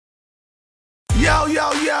Yo,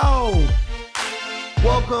 yo, yo!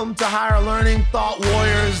 Welcome to Higher Learning Thought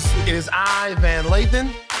Warriors. It is I,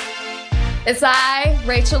 Lathan. It's I,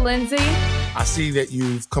 Rachel Lindsay. I see that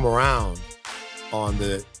you've come around on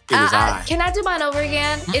the It is I. Can I do mine over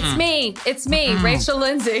again? It's me, Rachel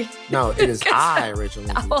Lindsay. No, it is I, Rachel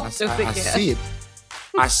Lindsay. I see it.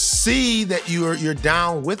 I see that you're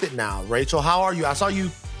down with it now. Rachel, how are you? I saw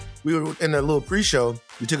you, we were in a little pre-show.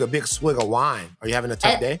 You took a big swig of wine. Are you having a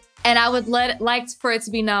tough day? And I would like for it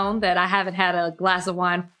to be known that I haven't had a glass of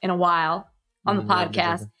wine in a while on the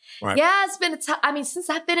podcast. Right. Yeah, it's been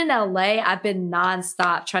since I've been in LA, I've been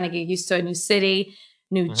nonstop trying to get used to a new city,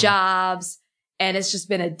 new jobs, and it's just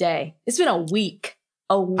been a day. It's been a week.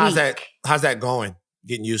 How's that going?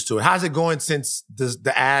 Getting used to it. How's it going since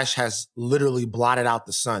the ash has literally blotted out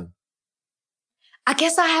the sun? I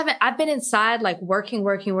guess I've been inside like working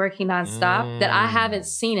nonstop that I haven't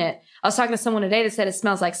seen it. I was talking to someone today that said it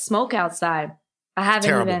smells like smoke outside. I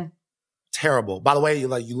haven't even. Terrible. By the way,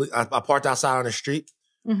 I parked outside on the street.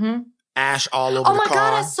 Ash all over the car. Oh my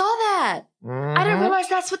God, I saw that. I didn't realize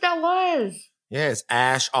that's what that was. Yeah, it's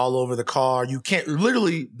ash all over the car. You can't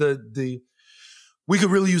literally we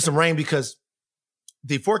could really use some rain because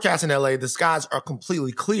the forecast in LA, the skies are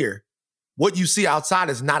completely clear. What you see outside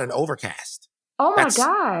is not an overcast. Oh my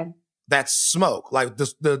God. That's smoke. Like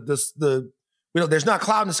there's not a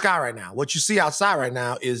cloud in the sky right now. What you see outside right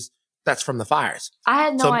now that's from the fires. I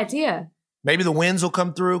had no idea. Maybe the winds will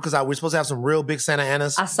come through because we're supposed to have some real big Santa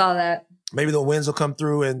Anas. I saw that. Maybe the winds will come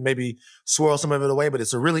through and maybe swirl some of it away, but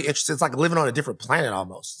it's a really interesting, it's like living on a different planet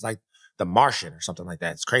almost. It's like the Martian or something like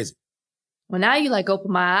that. It's crazy. Well, now you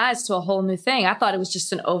open my eyes to a whole new thing. I thought it was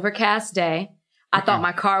just an overcast day. I thought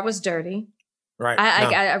my car was dirty. Right.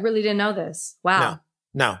 I really didn't know this. Wow.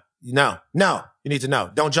 No. You need to know.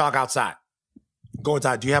 Don't jog outside. Go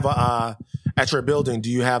inside. Do you have at your building, do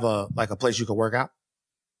you have a place you could work out?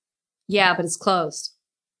 Yeah, but it's closed.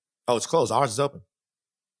 Oh, it's closed. Ours is open.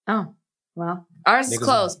 Oh, well, ours is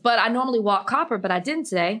closed, but I normally walk Copper, but I didn't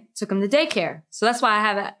today. Took him to daycare. So that's why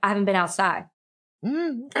I haven't been outside.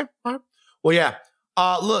 Okay. All right. Well, yeah.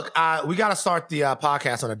 Look, we got to start the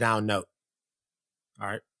podcast on a down note. All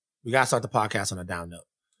right. We got to start the podcast on a down note.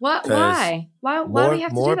 What? Why? Why do we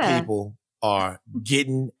have to do that? More people are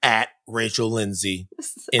getting at Rachel Lindsay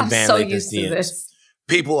in I'm Van so Lathan's used DMs. to this.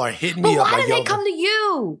 People are hitting me but up. Why do they come to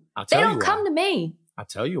you? They don't come to me. I'll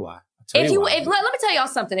tell you why. Let me tell y'all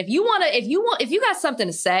something. If you got something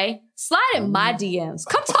to say, slide in my DMs.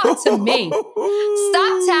 Come talk to me.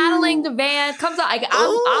 Stop tattling the van. Come talk.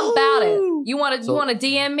 I'm about it. You want to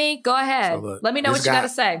DM me? Go ahead. So let me know what you got to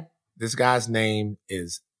say. This guy's name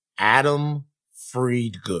is Adam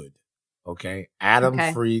Friedgood. Okay, Adam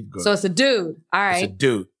Friedgood. So it's a dude. All right. It's a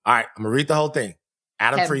dude. All right. I'm gonna read the whole thing.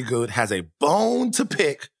 Adam Friedgood has a bone to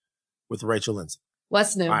pick with Rachel Lindsay.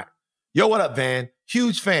 What's new? All right. Yo, what up, Van?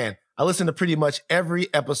 Huge fan. I listen to pretty much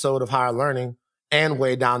every episode of Higher Learning and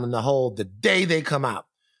Way Down in the Hole the day they come out.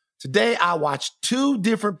 Today, I watched 2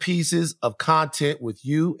 different pieces of content with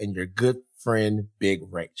you and your good friend, Big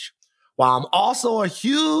Rach. While I'm also a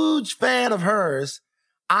huge fan of hers,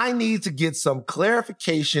 I need to get some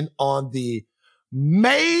clarification on the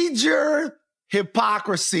major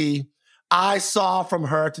hypocrisy I saw from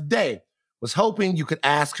her today. Was hoping you could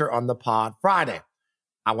ask her on the pod Friday.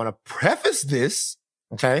 I want to preface this,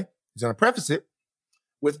 okay? He's going to preface it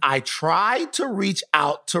with, I tried to reach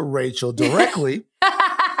out to Rachel directly,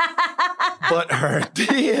 but her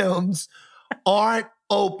DMs aren't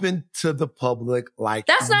open to the public like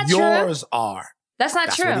yours are. That's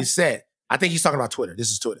not true. That's what he said. I think he's talking about Twitter. This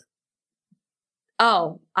is Twitter.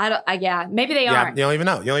 Oh, maybe they aren't. You don't even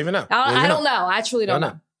know. I don't know. I truly don't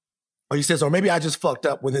know. Or he says, or maybe I just fucked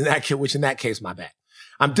up which in that case, my bad.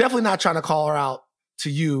 I'm definitely not trying to call her out to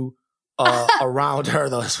you around her,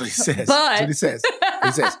 though. That's what he says. That's what he says.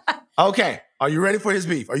 He says, okay, are you ready for his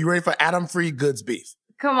beef? Are you ready for Adam Friedgood's beef?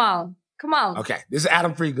 Come on. Okay, this is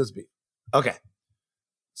Adam Friedgood's beef. Okay,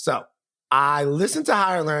 so I listened to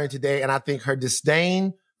Higher Learning today, and I think her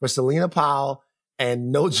disdain for Selena Powell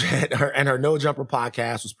and her No Jumper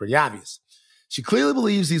podcast was pretty obvious. She clearly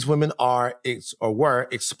believes these women were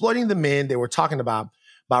exploiting the men they were talking about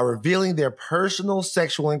by revealing their personal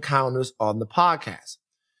sexual encounters on the podcast.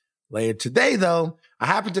 Later today, though, I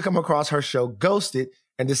happened to come across her show Ghosted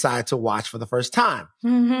and decided to watch for the first time.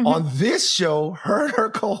 On this show, her and her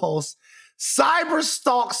co-host cyber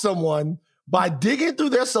stalk someone by digging through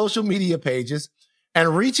their social media pages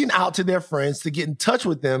and reaching out to their friends to get in touch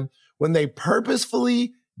with them when they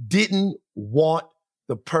purposefully didn't want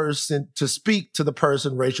the person to speak to the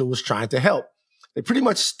person Rachel was trying to help. They pretty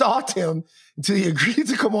much stalked him until he agreed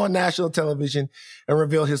to come on national television and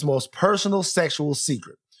reveal his most personal sexual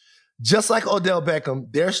secret. Just like Odell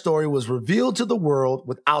Beckham, their story was revealed to the world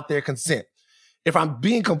without their consent. If I'm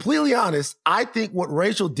being completely honest, I think what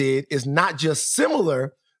Rachel did is not just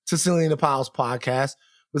similar to Selena Powell's podcast,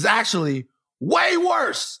 was actually way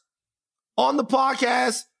worse. On the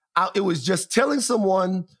podcast, it was just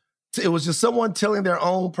someone telling their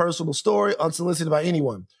own personal story, unsolicited by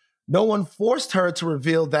anyone. No one forced her to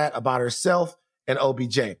reveal that about herself and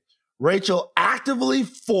OBJ. Rachel actively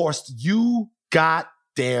forced you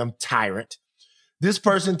goddamn tyrant. This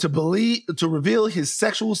person to reveal his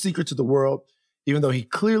sexual secret to the world, even though he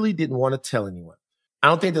clearly didn't want to tell anyone. I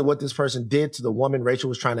don't think that what this person did to the woman Rachel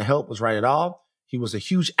was trying to help was right at all. He was a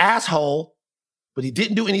huge asshole, but he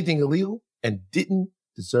didn't do anything illegal and didn't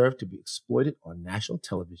deserve to be exploited on national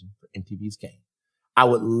television for MTV's game. I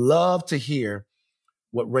would love to hear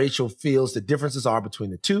what Rachel feels the differences are between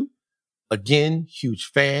the two. Again, huge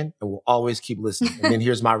fan and will always keep listening. And then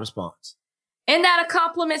here's my response. Isn't that a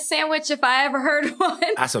compliment sandwich if I ever heard one?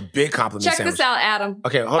 That's a big compliment Check sandwich. this out, Adam.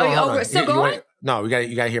 Okay, hold on. Still going? No,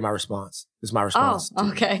 you gotta hear my response. This is my response. Oh,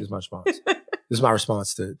 okay. This is my response. This is my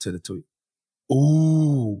response to the tweet.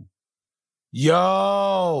 Ooh.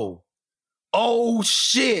 Yo. Oh,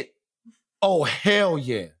 shit. Oh, hell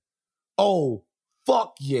yeah. Oh,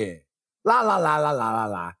 fuck yeah. La, la, la, la, la, la,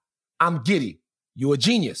 la. I'm giddy. You a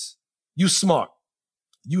genius. You smart.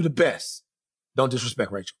 You the best. Don't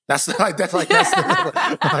disrespect Rachel. That's the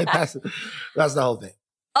whole thing.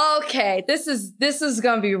 Okay, this is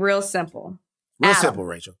gonna be real simple. Real simple,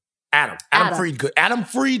 Rachel. Adam Friedgood. Adam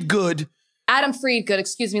Friedgood. Adam Friedgood,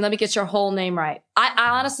 excuse me, let me get your whole name right. I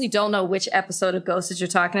honestly don't know which episode of Ghost that you're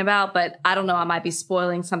talking about, but I don't know, I might be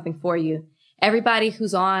spoiling something for you. Everybody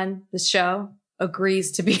who's on the show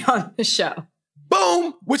agrees to be on the show.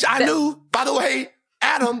 Boom! Which I knew. By the way,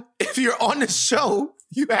 Adam, if you're on the show,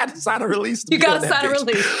 you had to sign a release. You got to sign a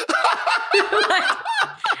release.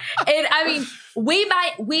 And I mean,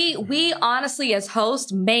 we honestly as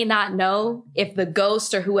hosts may not know if the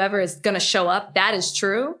ghost or whoever is going to show up. That is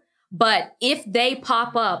true. But if they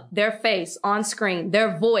pop up, their face on screen,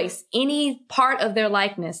 their voice, any part of their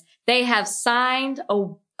likeness, they have signed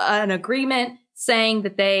an agreement saying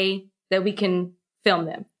that we can film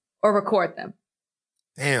them or record them.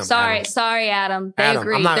 Damn. Sorry, Adam. They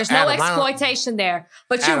agree. There's no exploitation there.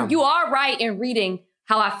 But you are right in reading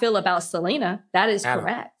how I feel about Selena. That is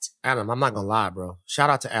correct. Adam, I'm not gonna lie, bro. Shout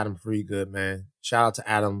out to Adam Friedgood, man. Shout out to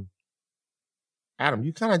Adam. Adam,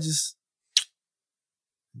 you kind of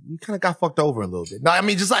got fucked over a little bit. No, I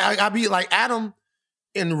mean, just like, I'd be like, Adam,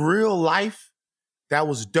 in real life, that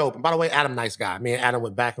was dope. And by the way, Adam, nice guy. Me and Adam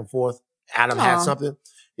went back and forth. Adam had something.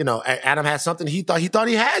 You know, Adam had something. He thought he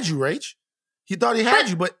had you, Rach. He thought he had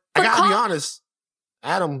you, but I gotta be honest,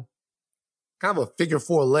 Adam, kind of a figure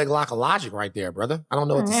 4 leg lock of logic right there, brother. I don't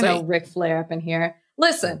know what to say. I know Ric Flair up in here.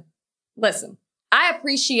 Listen. I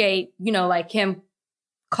appreciate, like him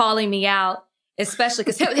calling me out, especially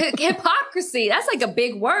because hypocrisy, that's like a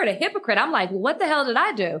big word, a hypocrite. I'm like, what the hell did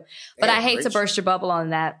I do? But I hate to burst your bubble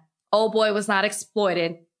on that. Old boy was not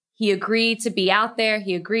exploited. He agreed to be out there.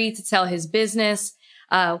 He agreed to tell his business.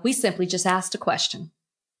 We simply just asked a question.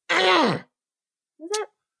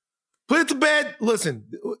 Put it to bed. Listen,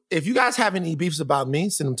 if you guys have any beefs about me,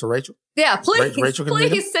 send them to Rachel. Yeah, please. Rachel can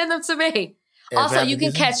please send them to me. Also, you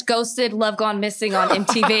can catch Ghosted, Love Gone Missing on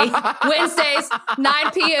MTV Wednesdays,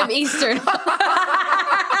 9 p.m. Eastern.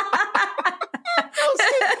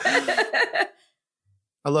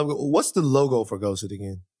 I love it. What's the logo for Ghosted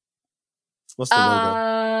again? What's the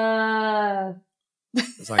logo?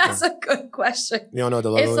 That's a good question. You don't know what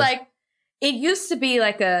the logo is? It's like, it used to be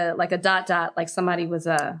like a dot, like somebody was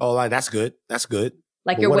Oh, like that's good. That's good.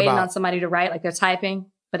 Like you're waiting on somebody to write, like they're typing,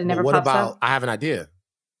 but it never pops up. I have an idea.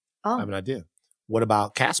 Oh. I have an idea. What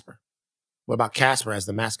about Casper? What about Casper as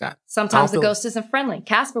the mascot? Sometimes the ghost isn't friendly.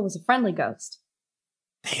 Casper was a friendly ghost.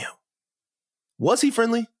 Damn. Was he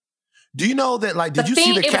friendly? Do you know that, like, did you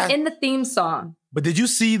see the It was in the theme song. But did you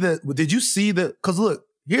see because look,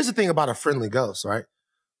 here's the thing about a friendly ghost, right?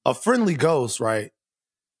 A friendly ghost, right?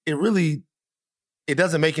 It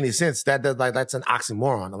doesn't make any sense. That's an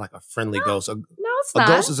oxymoron, like a friendly ghost. No, it's not.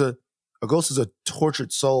 A ghost is a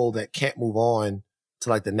tortured soul that can't move on to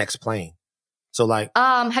like the next plane. So like,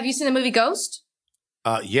 have you seen the movie Ghost?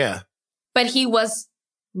 Yeah. But he was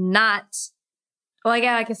not. Well,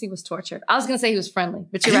 yeah, I guess he was tortured. I was gonna say he was friendly,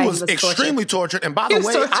 but you're right. He was extremely tortured. And by the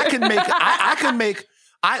way,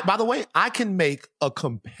 I can make a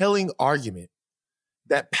compelling argument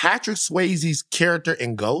that Patrick Swayze's character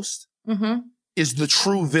in Ghost is the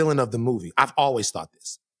true villain of the movie. I've always thought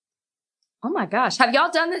this. Oh my gosh. Have y'all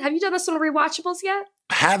done this? Have you done this on rewatchables yet?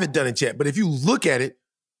 I haven't done it yet, but if you look at it,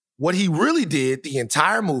 what he really did the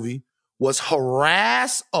entire movie was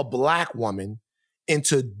harass a black woman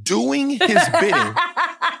into doing his bidding,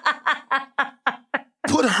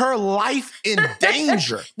 put her life in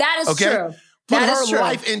danger. That is true. Put her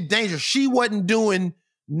life in danger. She wasn't doing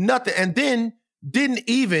nothing, and then didn't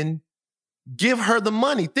even give her the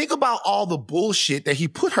money. Think about all the bullshit that he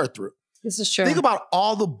put her through. This is true. Think about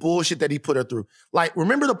all the bullshit that he put her through. Like,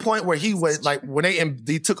 remember the point where he was like, when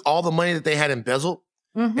they took all the money that they had embezzled,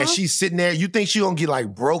 and she's sitting there, you think she gonna get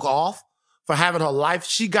like broke off for having her life?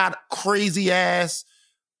 She got crazy ass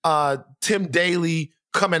Tim Daly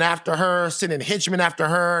coming after her, sending henchmen after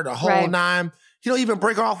her, the whole nine. He don't even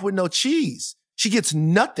break her off with no cheese. She gets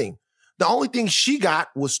nothing. The only thing she got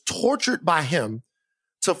was tortured by him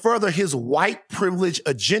to further his white privilege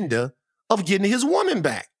agenda of getting his woman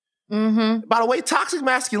back. By the way, toxic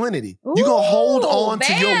masculinity. You're going to hold on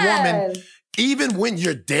to your woman even when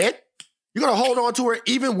you're dead. You're going to hold on to her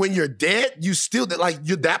even when you're dead. You still, like,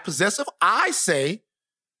 you're that possessive. I say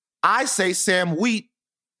Sam Wheat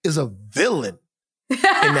is a villain in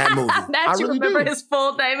that movie. That you remember his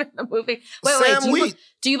full name in the movie. Wait,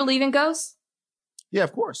 do you believe in ghosts? Yeah,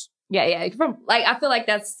 of course. Yeah. I feel like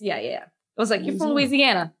that's, yeah. It was like, you're from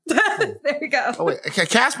Louisiana. There you go. Oh, wait.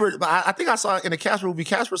 Casper, I think I saw in the Casper movie,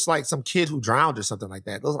 Casper's like some kid who drowned or something like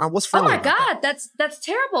that. What's funny? Oh my God, that's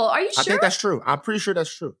terrible. Are you sure? I think that's true. I'm pretty sure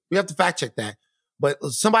that's true. We have to fact check that. But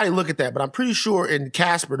somebody look at that. But I'm pretty sure in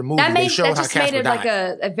Casper, the movie, they showed how Casper died. That just made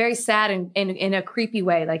it like a very sad and in a creepy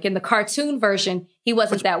way. Like in the cartoon version, he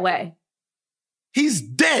wasn't that way. He's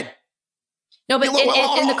dead. No, but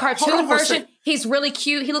in the cartoon version, he's really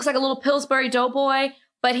cute. He looks like a little Pillsbury Doughboy.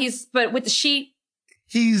 But with the sheet.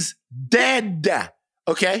 He's dead.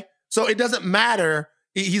 Okay? So it doesn't matter.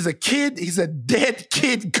 He's a kid. He's a dead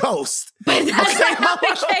kid ghost. But that's not how he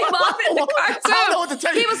came off in the cartoon. I don't know what to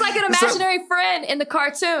tell you. He was like an imaginary friend in the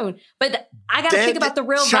cartoon. But I got to think about the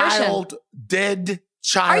real version. Dead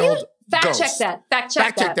child. Fact check that. Fact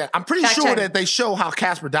check that. I'm pretty sure that they show how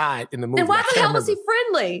Casper died in the movie. Then why the hell was he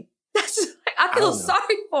friendly? I feel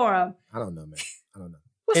sorry for him. I don't know, man. I don't know.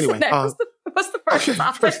 Anyway, what's the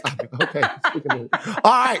first topic? Okay.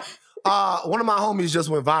 All right. One of my homies just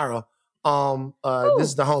went viral. This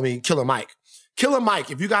is the homie Killer Mike. Killer Mike,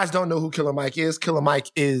 if you guys don't know who Killer Mike is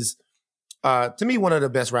to me one of the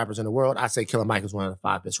best rappers in the world. I say Killer Mike is one of the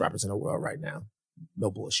 5 best rappers in the world right now. No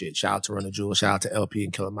bullshit. Shout out to Run the Jewels. Shout out to LP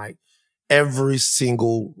and Killer Mike. Every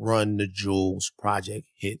single Run the Jewels project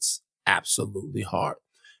hits absolutely hard.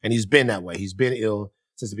 And he's been that way. He's been ill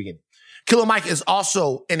since the beginning. Killer Mike is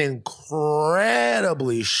also an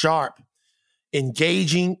incredibly sharp,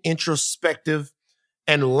 engaging, introspective,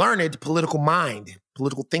 and learned political mind,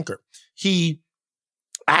 political thinker. He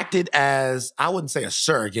acted as, I wouldn't say a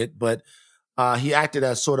surrogate, but he acted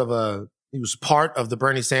as he was part of the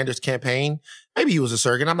Bernie Sanders campaign. Maybe he was a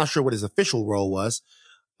surrogate. I'm not sure what his official role was,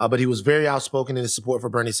 but he was very outspoken in his support for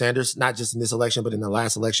Bernie Sanders, not just in this election, but in the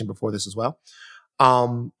last election before this as well.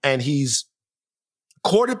 And he's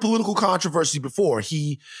courted political controversy before.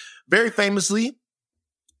 He very famously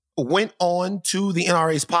went on to the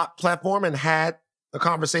NRA's platform and had a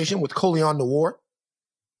conversation with Coleon Noir,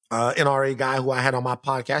 NRA guy who I had on my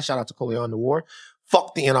podcast. Shout out to Coleon Noir.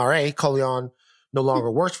 Fuck the NRA. Coleon no longer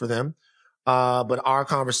works for them. But our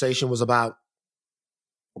conversation was about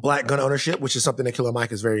black gun ownership, which is something that Killer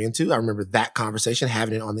Mike is very into. I remember that conversation,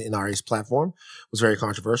 having it on the NRA's platform, was very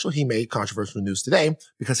controversial. He made controversial news today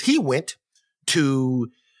because he went to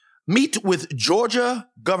meet with Georgia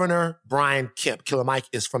Governor Brian Kemp. Killer Mike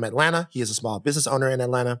is from Atlanta. He is a small business owner in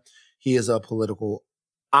Atlanta. He is a political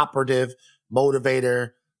operative,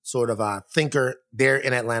 motivator, sort of a thinker there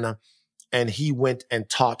in Atlanta. And he went and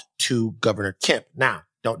talked to Governor Kemp. Now,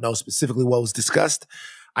 don't know specifically what was discussed.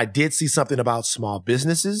 I did see something about small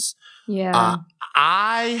businesses. Yeah.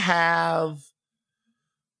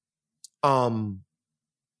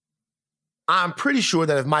 I'm pretty sure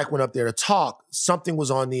that if Mike went up there to talk, something was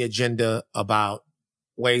on the agenda about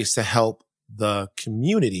ways to help the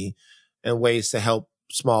community and ways to help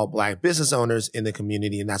small black business owners in the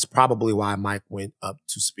community. And that's probably why Mike went up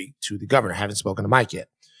to speak to the governor. I haven't spoken to Mike yet.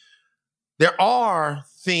 There are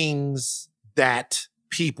things that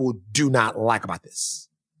people do not like about this.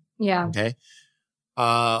 Yeah. Okay.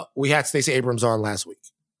 We had Stacey Abrams on last week.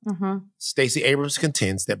 Stacey Abrams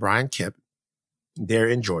contends that Brian Kemp, there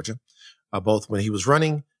in Georgia, both when he was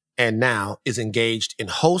running and now, is engaged in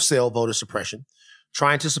wholesale voter suppression,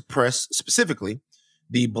 trying to suppress specifically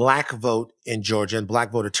the black vote in Georgia and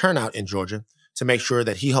black voter turnout in Georgia to make sure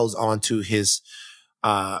that he holds on to his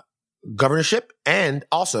governorship and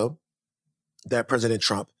also that President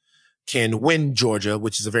Trump can win Georgia,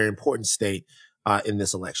 which is a very important state in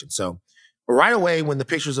this election. So right away, when the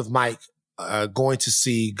pictures of Mike going to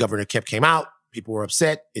see Governor Kemp came out, people were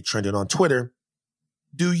upset. It trended on Twitter.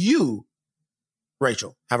 Do you,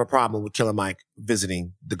 Rachel, have a problem with Killer Mike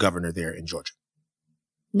visiting the governor there in Georgia?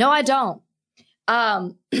 No, I don't.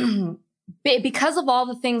 Because of all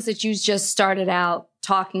the things that you just started out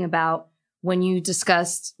talking about when you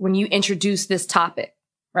introduced this topic,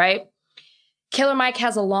 right? Killer Mike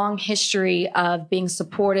has a long history of being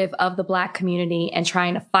supportive of the Black community and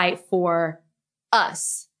trying to fight for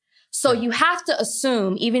us. So you have to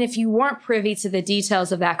assume, even if you weren't privy to the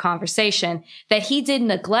details of that conversation, that he didn't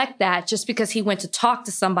neglect that just because he went to talk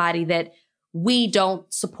to somebody that we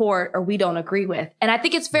don't support or we don't agree with. And I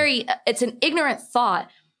think it's an ignorant thought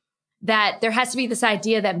that there has to be this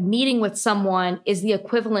idea that meeting with someone is the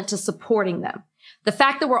equivalent to supporting them. The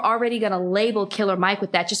fact that we're already going to label Killer Mike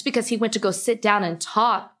with that just because he went to go sit down and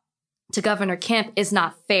talk to Governor Kemp is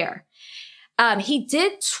not fair. He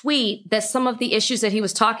did tweet that some of the issues that he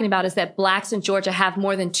was talking about is that Blacks in Georgia have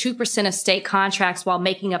more than 2% of state contracts while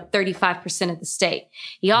making up 35% of the state.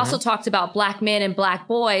 He also talked about Black men and Black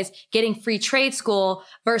boys getting free trade school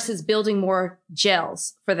versus building more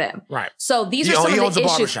jails for them. Right. So these are some of the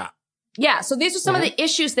issues. Barbershop. Yeah. So these are some of the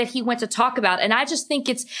issues that he went to talk about. And I just think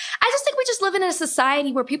we just live in a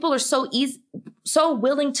society where people are so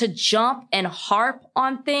willing to jump and harp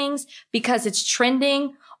on things because it's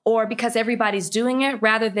trending or because everybody's doing it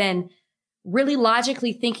rather than really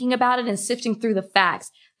logically thinking about it and sifting through the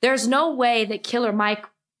facts. There's no way that Killer Mike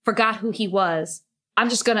forgot who he was. I'm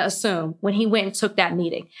just going to assume when he went and took that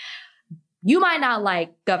meeting. You might not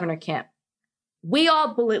like Governor Kemp. We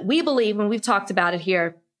believe, when we've talked about it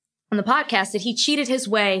here on the podcast, that he cheated his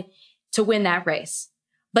way to win that race.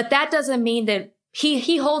 But that doesn't mean that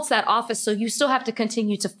he holds that office. So you still have to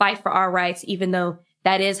continue to fight for our rights, even though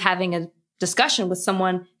that is having a discussion with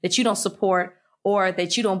someone that you don't support or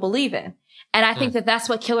that you don't believe in. And I think that that's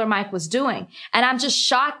what Killer Mike was doing. And I'm just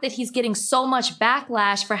shocked that he's getting so much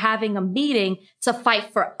backlash for having a meeting to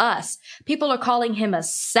fight for us. People are calling him a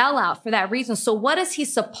sellout for that reason. So what is he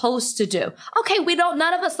supposed to do? Okay,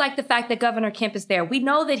 none of us like the fact that Governor Kemp is there. We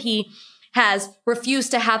know that he has refused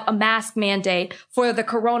to have a mask mandate for the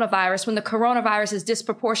coronavirus when the coronavirus is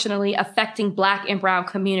disproportionately affecting Black and brown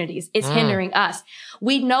communities. It's hindering us.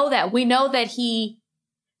 We know that. We know that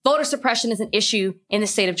voter suppression is an issue in the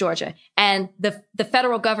state of Georgia, and the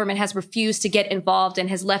federal government has refused to get involved and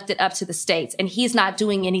has left it up to the states, and he's not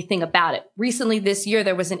doing anything about it. Recently this year,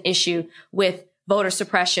 there was an issue with voter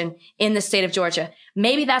suppression in the state of Georgia.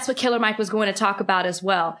 Maybe that's what Killer Mike was going to talk about as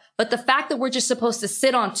well. But the fact that we're just supposed to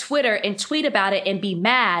sit on Twitter and tweet about it and be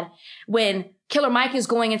mad when Killer Mike is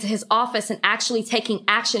going into his office and actually taking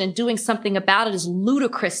action and doing something about it is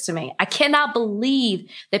ludicrous to me. I cannot believe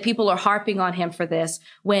that people are harping on him for this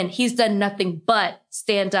when he's done nothing but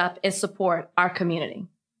stand up and support our community.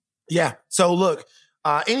 Yeah. So look,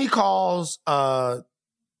 any calls or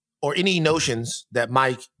any notions that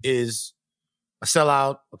Mike is a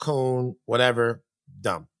sellout, a coon, whatever,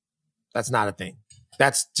 dumb. That's not a thing.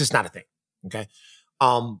 That's just not a thing. Okay.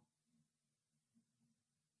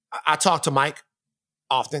 I talk to Mike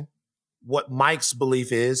often. What Mike's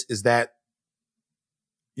belief is that,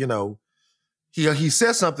 you know, he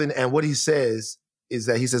says something, and what he says is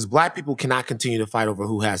that he says Black people cannot continue to fight over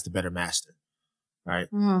who has the better master. Right.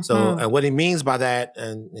 So, and what he means by that,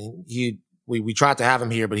 and we tried to have him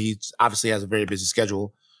here, but he obviously has a very busy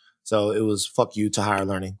schedule. So it was fuck you to higher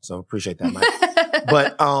learning. So appreciate that, Mike.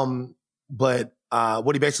 But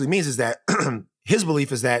what he basically means is that his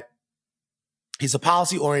belief is that he's a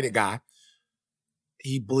policy-oriented guy.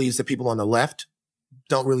 He believes that people on the left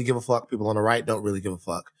don't really give a fuck. People on the right don't really give a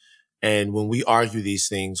fuck. And when we argue these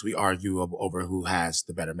things, we argue over who has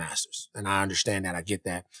the better masters. And I understand that. I get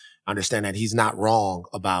that. I understand that he's not wrong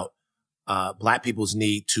about Black people's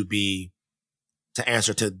need to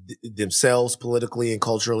answer to themselves politically and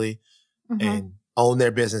culturally and own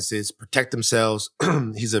their businesses, protect themselves.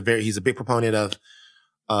 He's a big proponent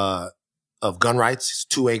of gun rights. He's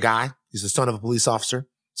a two-way guy. He's the son of a police officer.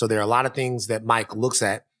 So there are a lot of things that Mike looks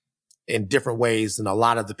at in different ways than a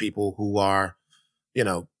lot of the people who are, you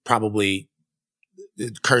know, probably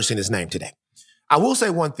cursing his name today. I will say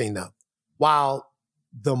one thing though. While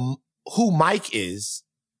who Mike is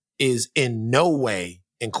in no way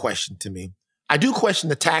in question to me, I do question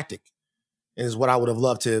the tactic, and is what I would have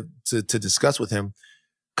loved to discuss with him.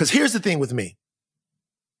 Because here's the thing with me.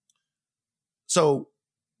 So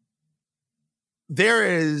there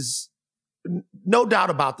is no doubt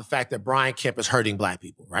about the fact that Brian Kemp is hurting Black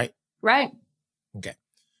people, right? Right. Okay.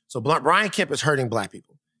 So Brian Kemp is hurting Black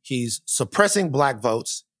people. He's suppressing black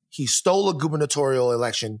votes. He stole a gubernatorial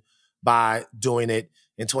election by doing it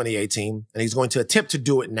in 2018, and he's going to attempt to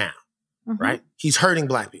do it now, right? He's hurting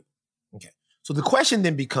black people. Okay. So the question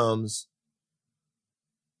then becomes,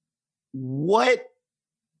 what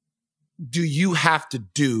do you have to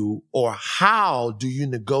do, or how do you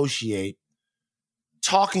negotiate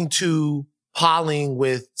talking to, polling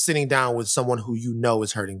with, sitting down with someone who you know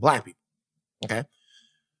is hurting black people? Okay.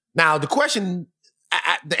 Now, the question,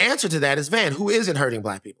 the answer to that is, Van, who isn't hurting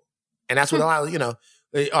black people? And that's what a lot of,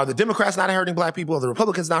 are the Democrats not hurting black people? Are the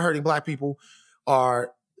Republicans not hurting black people?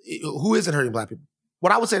 Or who isn't hurting black people?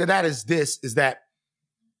 What I would say to that is that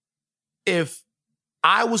if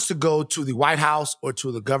I was to go to the White House or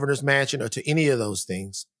to the governor's mansion or to any of those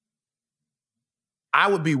things, I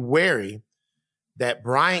would be wary that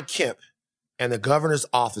Brian Kemp and the governor's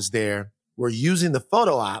office there were using the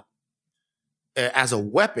photo op as a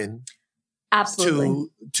weapon. Absolutely.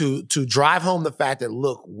 To drive home the fact that,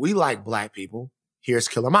 look, we like black people. Here's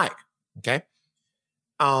Killer Mike. Okay.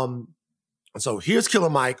 So here's Killer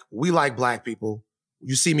Mike. We like black people.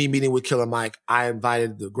 You see me meeting with Killer Mike. I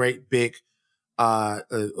invited the great big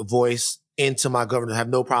voice into my governor. I have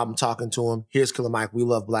no problem talking to him. Here's Killer Mike. We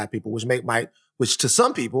love black people, which to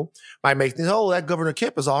some people might make things, oh, that Governor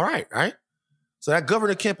Kemp is all right, right? So that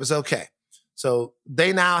Governor Kemp is okay. So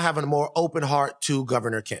they now have a more open heart to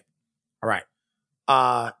Governor Kemp. All right.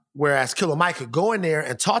 Whereas Killer Mike could go in there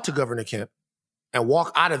and talk to Governor Kemp and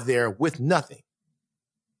walk out of there with nothing.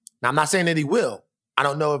 Now, I'm not saying that he will. I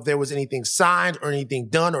don't know if there was anything signed or anything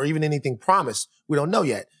done or even anything promised. We don't know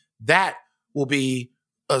yet. That will be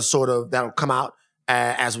that'll come out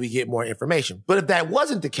as we get more information. But if that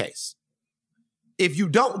wasn't the case, if you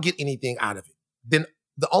don't get anything out of it, then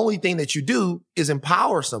the only thing that you do is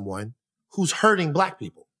empower someone who's hurting black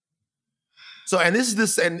people. So, and this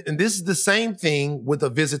is the same thing with a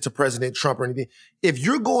visit to President Trump or anything. If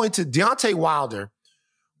you're going to, Deontay Wilder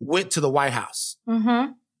went to the White House,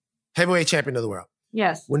 heavyweight champion of the world.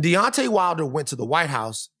 Yes. When Deontay Wilder went to the White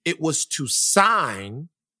House, it was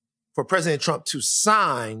for President Trump to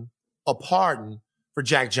sign a pardon for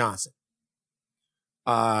Jack Johnson.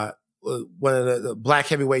 One of the black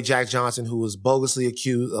heavyweight Jack Johnson, who was bogusly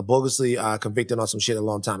convicted on some shit a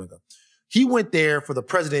long time ago. He went there for the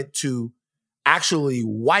president to actually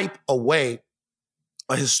wipe away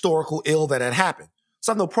a historical ill that had happened.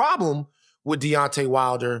 So I have no problem with Deontay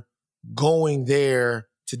Wilder going there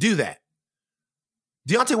to do that.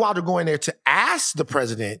 Deontay Wilder going there to ask the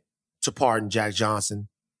president to pardon Jack Johnson,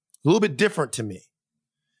 a little bit different to me.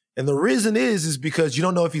 And the reason is because you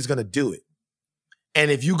don't know if he's going to do it.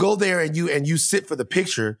 And if you go there and you sit for the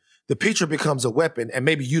picture becomes a weapon, and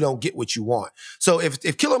maybe you don't get what you want. So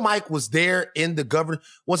if Killer Mike was there in the governor,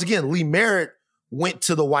 once again, Lee Merritt went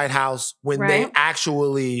to the White House when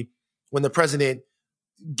when the president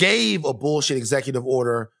gave a bullshit executive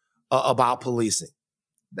order about policing.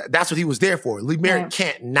 That's what he was there for. Lee Merritt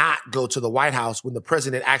can't not go to the White House when the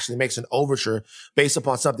president actually makes an overture based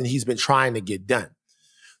upon something he's been trying to get done.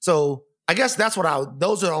 So I guess those are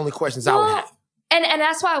the only questions I would have. And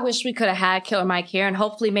that's why I wish we could have had Killer Mike here, and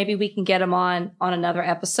hopefully maybe we can get him on another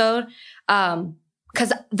episode.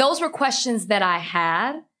 Because those were questions that I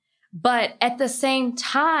had. But at the same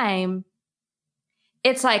time,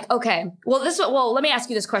 it's like, okay, let me ask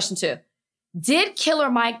you this question too. Did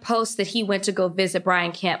Killer Mike post that he went to go visit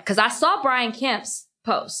Brian Kemp? Because I saw Brian Kemp's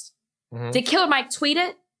post. Did Killer Mike tweet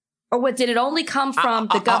it? Or did it only come from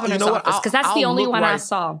the governor's office? Because that's the only one I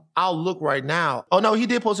saw. I'll look right now. Oh, no, he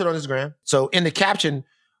did post it on Instagram. So in the caption,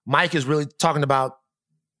 Mike is really talking about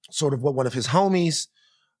sort of what one of his homies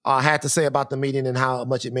had to say about the meeting and how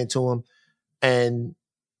much it meant to him. And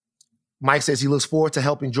Mike says he looks forward to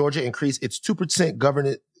helping Georgia increase its 2%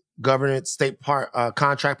 government state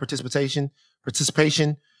contract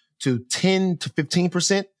participation to 10 to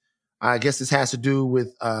 15%. I guess this has to do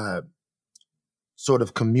with sort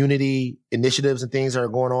of community initiatives and things that are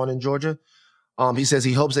going on in Georgia. He says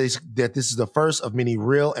he hopes that this is the first of many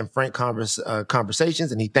real and frank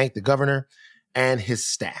conversations, and he thanked the governor and his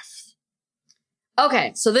staff.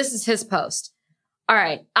 Okay, so this is his post. All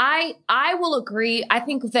right, I will agree. I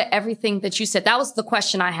think that everything that you said, that was the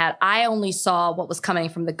question I had. I only saw what was coming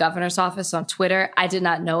from the governor's office on Twitter. I did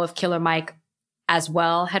not know if Killer Mike as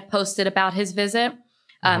well had posted about his visit,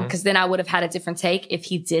 because then I would have had a different take if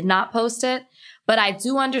he did not post it. But I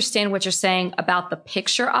do understand what you're saying about the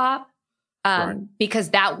picture op, because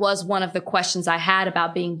that was one of the questions I had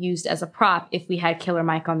about being used as a prop if we had Killer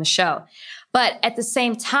Mike on the show. But at the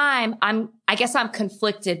same time, I guess I'm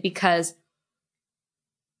conflicted because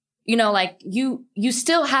you know, like you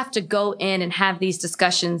still have to go in and have these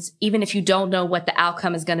discussions, even if you don't know what the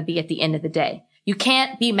outcome is going to be at the end of the day. You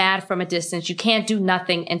can't be mad from a distance. You can't do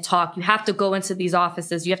nothing and talk. You have to go into these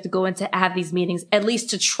offices. You have to go into have these meetings, at least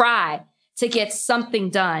to try to get something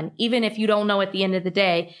done, even if you don't know at the end of the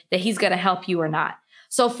day that he's going to help you or not.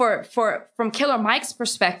 So from Killer Mike's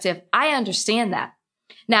perspective, I understand that.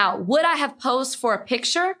 Now, would I have posed for a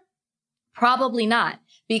picture? Probably not,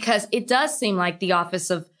 because it does seem like the office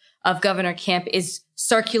of Governor Kemp is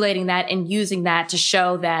circulating that and using that to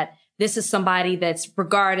show that this is somebody that's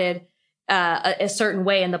regarded a certain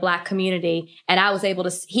way in the Black community. And I was able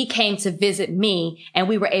to, he came to visit me and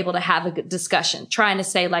we were able to have a good discussion, trying to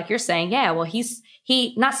say, like you're saying, yeah, well,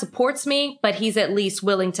 he not supports me, but he's at least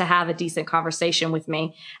willing to have a decent conversation with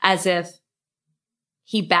me as if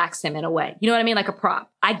he backs him in a way. You know what I mean? Like a prop.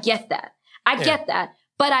 I get that. I get that.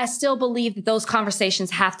 But I still believe that those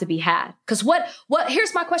conversations have to be had. Because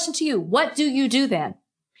here's my question to you. What do you do then?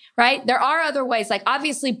 Right? There are other ways. Like,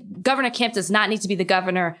 obviously, Governor Kemp does not need to be the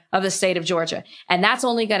governor of the state of Georgia. And that's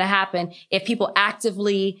only going to happen if people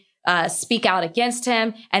actively speak out against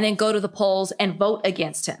him and then go to the polls and vote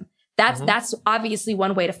against him. That's obviously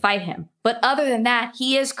one way to fight him. But other than that,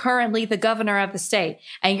 he is currently the governor of the state.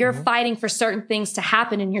 And you're fighting for certain things to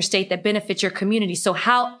happen in your state that benefit your community. So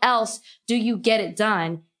how else do you get it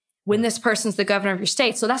done when this person's the governor of your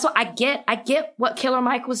state? So that's what I get what Killer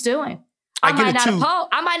Mike was doing. I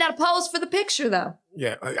might not oppose for the picture, though.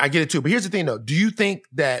 Yeah, I get it, too. But here's the thing, though. Do you think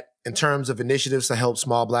that in terms of initiatives to help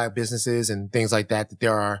small Black businesses and things like that, that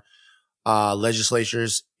there are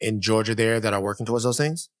legislatures in Georgia there that are working towards those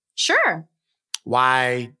things? Sure.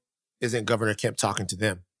 Why isn't Governor Kemp talking to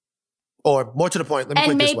them? Or more to the point, let me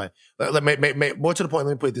put it this way. More to the point,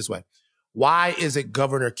 let me put it this way. Why isn't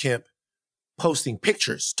Governor Kemp posting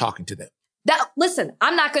pictures talking to them? Listen,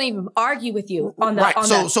 I'm not going to even argue with you on that.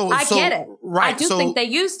 I get it. Right. I do think they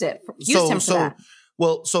used him for that.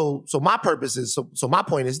 Well, so my purpose is, so my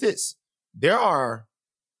point is this. There are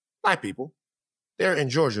Black people there in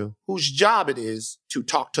Georgia whose job it is to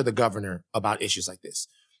talk to the governor about issues like this.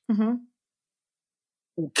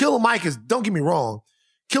 Killer Mike is, don't get me wrong,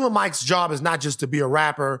 Killer Mike's job is not just to be a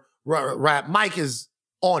rapper, rap. Mike is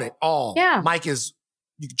on it all. Yeah. Mike is,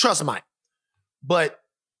 you can trust Mike. But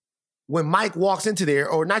when Mike walks into there,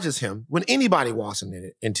 or not just him, when anybody walks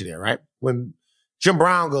into there, right? When Jim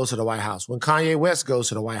Brown goes to the White House, when Kanye West goes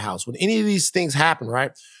to the White House, when any of these things happen, right?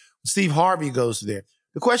 When Steve Harvey goes to there.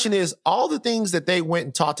 The question is, all the things that they went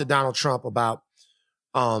and talked to Donald Trump about,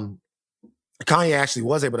 Kanye actually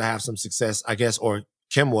was able to have some success, I guess, or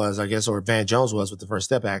Kim was, I guess, or Van Jones was with the First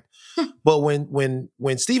Step Act. But when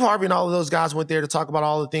Steve Harvey and all of those guys went there to talk about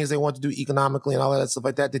all the things they want to do economically and all of that stuff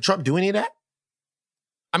like that, did Trump do any of that?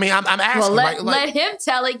 I mean, I'm asking. Well, let him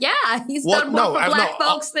tell it. Yeah, he's done more for Black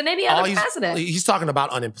folks than any other president. He's talking about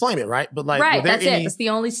unemployment, right? But right, that's it. It's the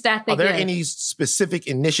only stat they give. Are there any specific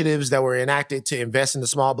initiatives that were enacted to invest in the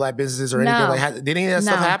small Black businesses or anything like that? Did any of that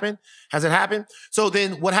stuff happen? Has it happened? So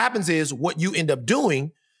then what happens is what you end up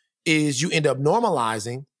doing is you end up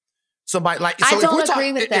normalizing somebody like. So I don't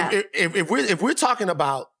agree with that. If we're talking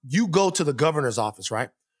about you go to the governor's office, right?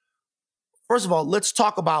 First of all, let's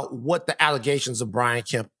talk about what the allegations of Brian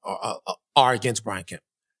Kemp are against Brian Kemp.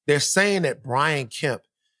 They're saying that Brian Kemp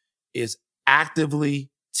is actively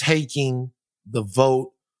taking the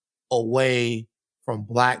vote away from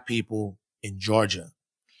Black people in Georgia.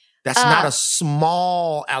 That's not a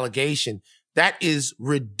small allegation. That is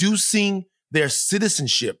reducing their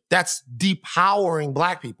citizenship. That's depowering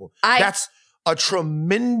Black people. That's a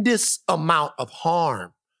tremendous amount of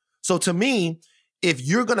harm. So to me, if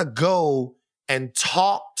you're going to go and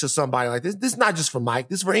talk to somebody like this is not just for Mike,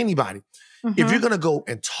 this is for anybody. If you're going to go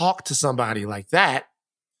and talk to somebody like that,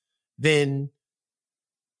 then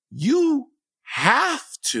you have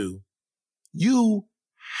to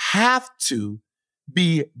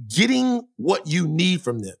be getting what you need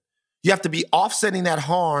from them. You have to be offsetting that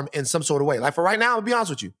harm in some sort of way. Like for right now, I'll be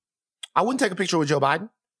honest with you. I wouldn't take a picture with Joe Biden.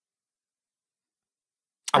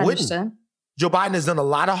 I wouldn't. Joe Biden has done a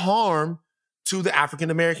lot of harm to the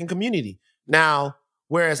African-American community. Now,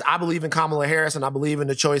 whereas I believe in Kamala Harris and I believe in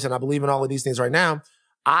the choice and I believe in all of these things right now,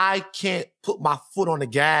 I can't put my foot on the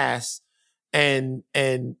gas and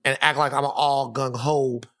act like I'm all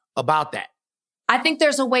gung-ho about that. I think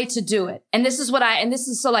there's a way to do it. And this is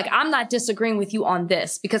I'm not disagreeing with you on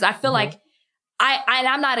this because I feel like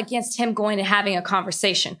I'm not against him going and having a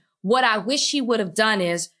conversation. What I wish he would have done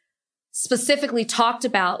is specifically talked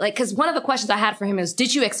about, like, because one of the questions I had for him is,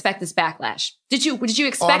 did you expect this backlash? Did you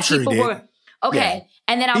expect people were okay? Yeah.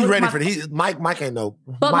 And then he's ready for it. Mike ain't no.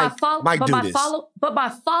 But my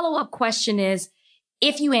follow-up question is,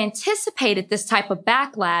 if you anticipated this type of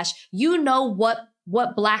backlash, you know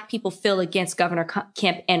what Black people feel against Governor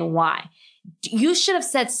Kemp and why. You should have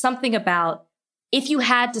said something about if you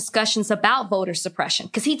had discussions about voter suppression,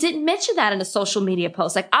 because he didn't mention that in a social media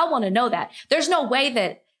post. Like, I want to know that. There's no way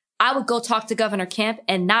that I would go talk to Governor Kemp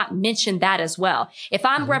and not mention that as well. If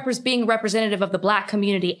I'm being representative of the Black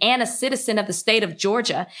community and a citizen of the state of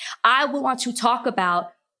Georgia, I would want to talk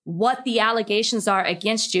about what the allegations are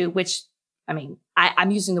against you, which, I mean,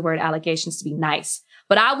 I'm using the word allegations to be nice,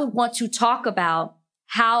 but I would want to talk about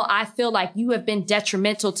how I feel like you have been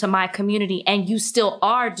detrimental to my community and you still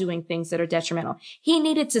are doing things that are detrimental. He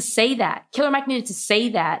needed to say that. Killer Mike needed to say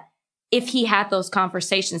that if he had those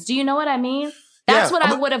conversations. Do you know what I mean? That's what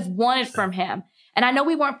I would have wanted from him. And I know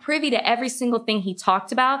we weren't privy to every single thing he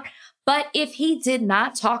talked about, but if he did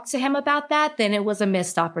not talk to him about that, then it was a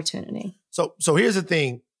missed opportunity. So here's the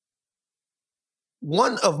thing.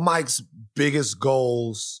 One of Mike's biggest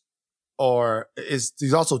goals is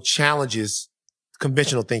he also challenges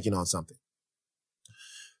conventional thinking on something.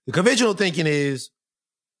 The conventional thinking is,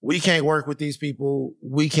 we can't work with these people.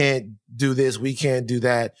 We can't do this. We can't do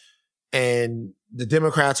that. And the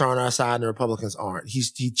Democrats are on our side and the Republicans aren't.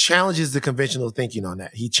 He challenges the conventional thinking on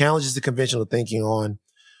that. He challenges the conventional thinking on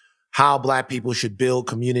how Black people should build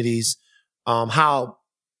communities, how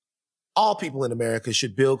all people in America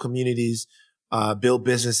should build communities, build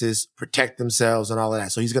businesses, protect themselves and all of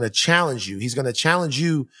that. So he's going to challenge you. He's going to challenge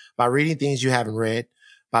you by reading things you haven't read,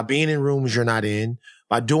 by being in rooms you're not in,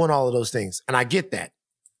 by doing all of those things. And I get that.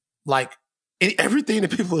 Like, everything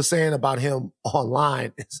that people are saying about him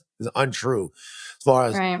online is untrue. As far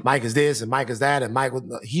as Mike is this and Mike is that, and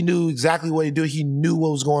he knew exactly what he did. He knew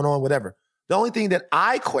what was going on, whatever. The only thing that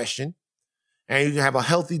I question, and you can have a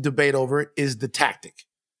healthy debate over it, is the tactic.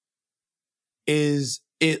 Is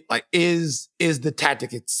the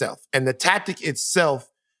tactic itself. And the tactic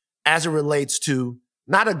itself, as it relates to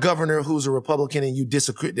not a governor who's a Republican and you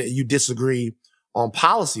disagree on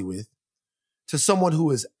policy with, to someone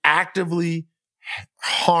who is actively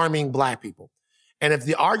harming Black people. And if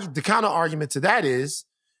the counter argument to that is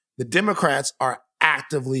the Democrats are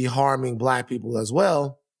actively harming Black people as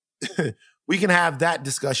well, we can have that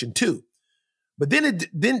discussion too. But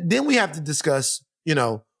then we have to discuss,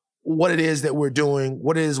 what it is that we're doing,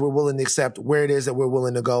 what it is we're willing to accept, where it is that we're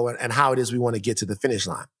willing to go, and how it is we want to get to the finish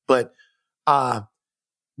line. But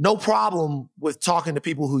no problem with talking to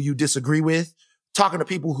people who you disagree with, talking to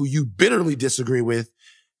people who you bitterly disagree with,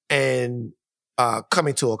 and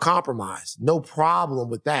coming to a compromise. No problem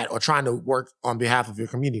with that, or trying to work on behalf of your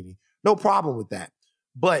community. No problem with that.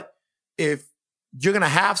 But if you're going to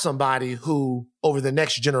have somebody who, over the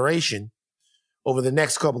next generation, over the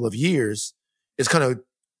next couple of years, is going to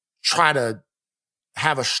try to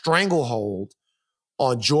have a stranglehold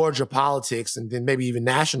on Georgia politics and then maybe even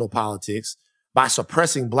national politics by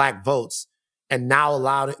suppressing Black votes and now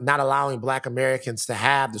not allowing Black Americans to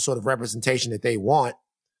have the sort of representation that they want,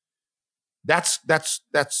 that's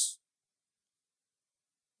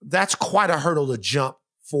quite a hurdle to jump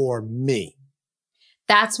for me.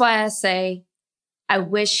 That's why I say I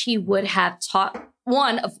wish he would have taught.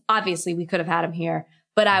 Obviously we could have had him here,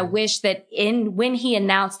 but I wish that when he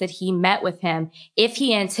announced that he met with him, if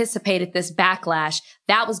he anticipated this backlash,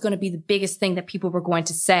 that was going to be the biggest thing that people were going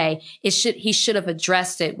to say. He should have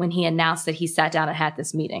addressed it when he announced that he sat down and had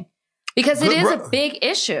this meeting, because it is a big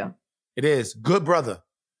issue. It is. Good brother.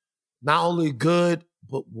 Not only good,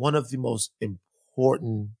 but one of the most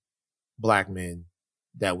important Black men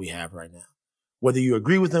that we have right now. Whether you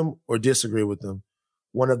agree with him or disagree with him,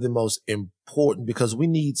 one of the most important, because we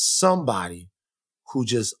need somebody who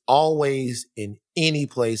just always, in any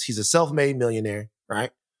place, he's a self-made millionaire,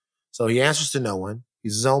 right? So he answers to no one.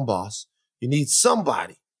 He's his own boss. You need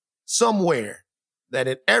somebody, somewhere, that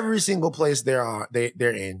in every single place they're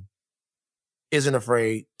in, isn't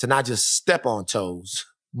afraid to not just step on toes.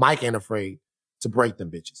 Mike ain't afraid to break them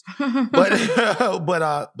bitches.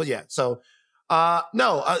 But yeah. So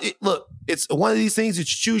look, it's one of these things that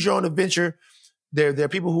you choose your own adventure. There are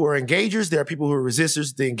people who are engagers. There are people who are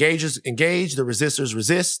resistors. The engagers engage. The resistors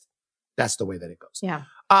resist. That's the way that it goes. Yeah.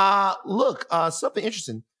 Look, something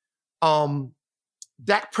interesting.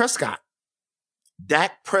 Dak Prescott.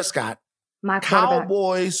 My quarterback.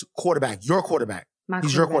 Cowboys quarterback. Your quarterback.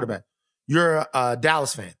 He's your quarterback. You're a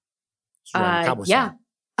Dallas fan. Cowboys fan.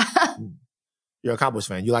 You're a Cowboys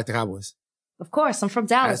fan. You like the Cowboys. Of course. I'm from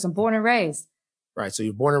Dallas. I'm born and raised. Right. So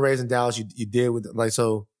you're born and raised in Dallas. You did with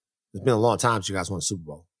so. It's been a long time since you guys won the Super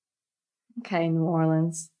Bowl. Okay, New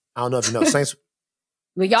Orleans. I don't know if you know. Saints.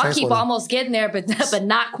 Well, y'all keep almost getting there, but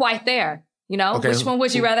not quite there. Okay. Which one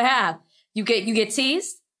would you rather have? You get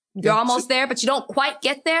teased? You're almost there, but you don't quite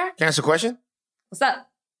get there. Can I answer a question? What's up?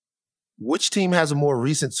 Which team has a more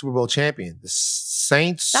recent Super Bowl champion? The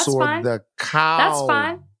Saints the Cowboys? That's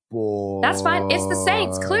fine. That's fine. It's the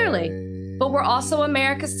Saints, clearly. But we're also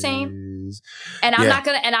America's team. And I'm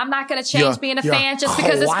not gonna change being a fan just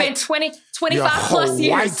because it's been 25 plus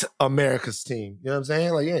years. White America's team. You know what I'm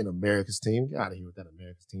saying? Like, you ain't America's team. Get out of here with that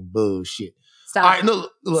America's team bullshit. Stop. All right, no,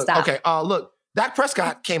 look. Stop. Okay, look. Dak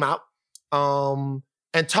Prescott came out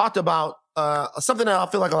and talked about something that I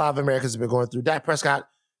feel like a lot of Americans have been going through. Dak Prescott,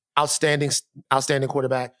 outstanding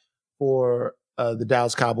quarterback for the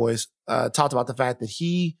Dallas Cowboys, talked about the fact that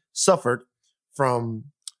he suffered from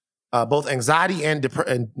both anxiety and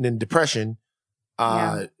depression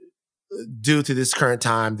due to this current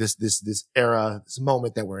time, this era, this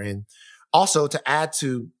moment that we're in. Also, to add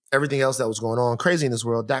to everything else that was going on crazy in this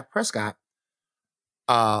world, Dak Prescott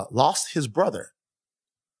lost his brother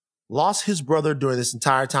during this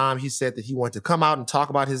entire time. He said that he wanted to come out and talk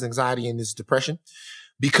about his anxiety and his depression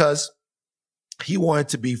because he wanted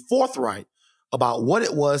to be forthright about what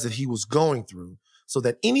it was that he was going through so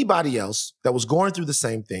that anybody else that was going through the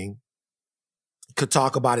same thing could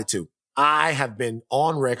talk about it too. I have been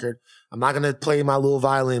on record. I'm not going to play my little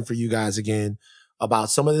violin for you guys again about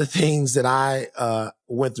some of the things that I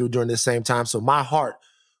went through during this same time. So my heart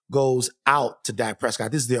goes out to Dak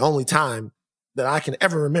Prescott. This is the only time that I can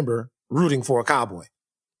ever remember rooting for a Cowboy.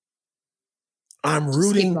 I'm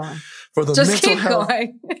rooting for the mental health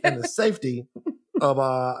and the safety of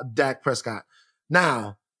Dak Prescott.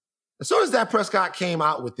 Now, as soon as Dak Prescott came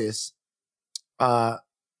out with this,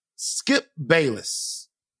 Skip Bayless,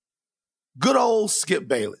 good old Skip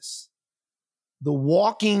Bayless, the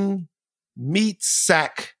walking meat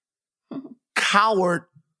sack coward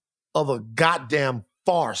of a goddamn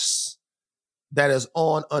farce that is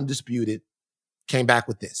on Undisputed, came back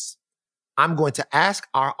with this. I'm going to ask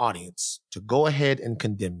our audience to go ahead and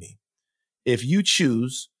condemn me if you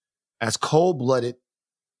choose as cold-blooded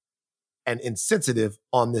and insensitive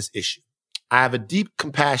on this issue. I have a deep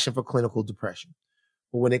compassion for clinical depression.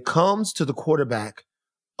 But when it comes to the quarterback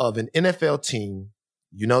of an NFL team,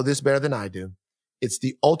 you know this better than I do, it's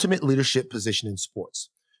the ultimate leadership position in sports.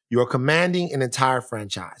 You're commanding an entire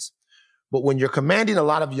franchise. But when you're commanding a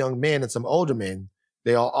lot of young men and some older men,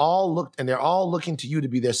 they're all looking to you to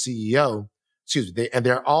be their CEO.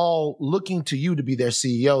 They're all looking to you to be their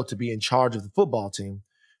CEO, to be in charge of the football team.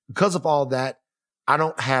 Because of all that, I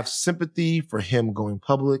don't have sympathy for him going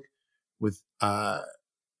public with I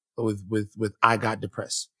got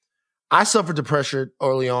depressed. I suffered depression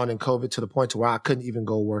early on in COVID to the point to where I couldn't even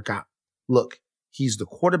go work out. Look, he's the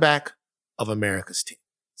quarterback of America's team.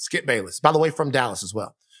 Skip Bayless, by the way, from Dallas as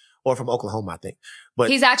well, or from Oklahoma, I think. But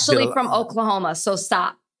he's actually from Oklahoma, so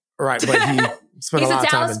stop. Right, but he spent a lot of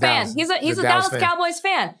time in Dallas. He's a Dallas Cowboys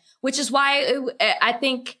fan, which is why I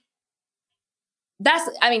think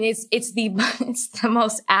it's the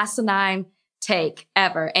most asinine take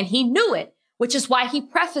ever, and he knew it, which is why he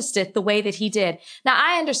prefaced it the way that he did. Now,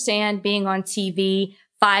 I understand being on TV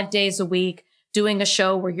 5 days a week, doing a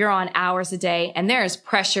show where you're on hours a day, and there is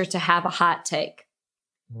pressure to have a hot take.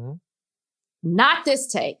 Mm-hmm. Not this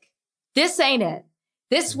take. This ain't it.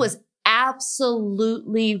 This was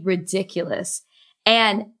absolutely ridiculous.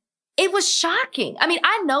 And it was shocking. I mean,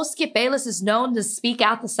 I know Skip Bayless is known to speak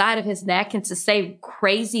out the side of his neck and to say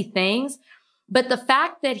crazy things, but the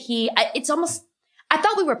fact that I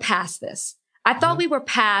thought we were past this. I thought we were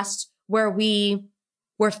past where we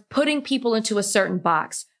were putting people into a certain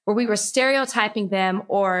box, where we were stereotyping them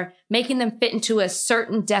or making them fit into a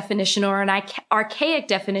certain definition or an archaic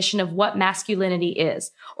definition of what masculinity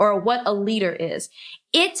is or what a leader is.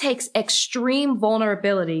 It takes extreme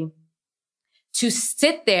vulnerability to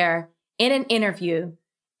sit there in an interview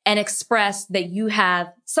and express that you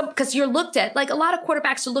have because you're looked at, like a lot of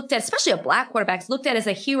quarterbacks are looked at, especially a black quarterback, looked at as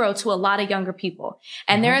a hero to a lot of younger people.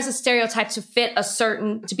 And there is a stereotype to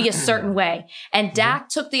be a certain way. And Dak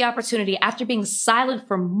took the opportunity after being silent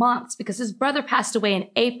for months because his brother passed away in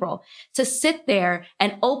April to sit there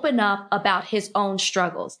and open up about his own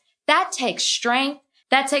struggles. That takes strength.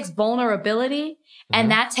 That takes vulnerability. And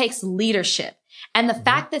that takes leadership. And the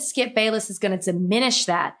fact that Skip Bayless is going to diminish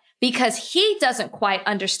that because he doesn't quite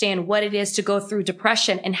understand what it is to go through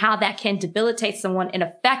depression and how that can debilitate someone and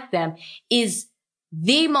affect them is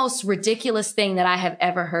the most ridiculous thing that I have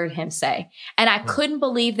ever heard him say. And I couldn't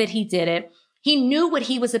believe that he did it. He knew what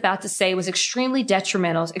he was about to say was extremely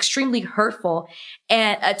detrimental, extremely hurtful,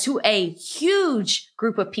 and to a huge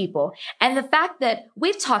group of people. And the fact that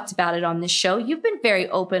we've talked about it on this show, you've been very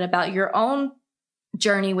open about your own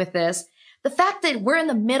journey with this. The fact that we're in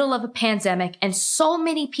the middle of a pandemic and so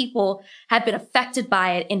many people have been affected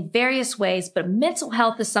by it in various ways, but mental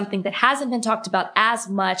health is something that hasn't been talked about as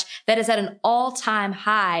much, that is at an all-time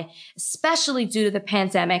high, especially due to the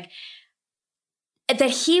pandemic, that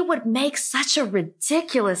he would make such a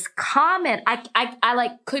ridiculous comment.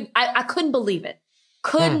 I couldn't believe it.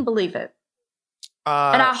 Couldn't believe it.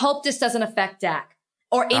 And I hope this doesn't affect Dak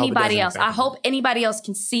or anybody else. I hope anybody else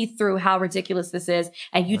can see through how ridiculous this is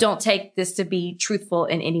and you don't take this to be truthful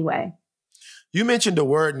in any way. You mentioned a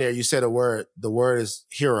word in there. You said a word. The word is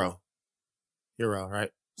hero. Hero,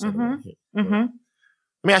 right? Let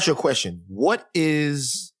me ask you a question. What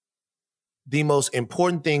is the most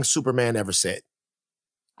important thing Superman ever said?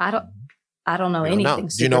 I don't know anything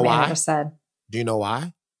Do you know Superman why? ever said. Do you know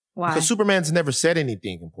why? Why? Because Superman's never said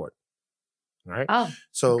anything important. Right? Oh.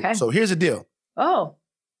 So here's the deal. Oh.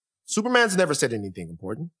 Superman's never said anything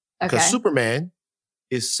important because Superman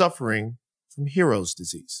is suffering from hero's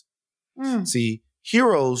disease. See,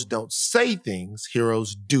 heroes don't say things,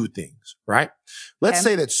 heroes do things, right? Let's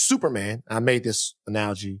say that Superman, I made this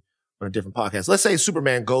analogy on a different podcast. Let's say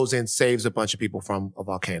Superman goes in, saves a bunch of people from a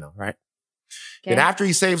volcano, right? Then after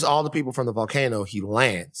he saves all the people from the volcano, he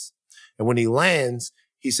lands. And when he lands,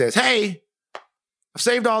 he says, hey, I've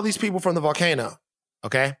saved all these people from the volcano,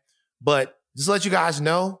 okay? But just to let you guys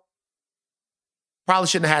know, probably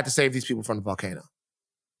shouldn't have had to save these people from the volcano.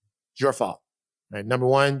 It's your fault. Right? Number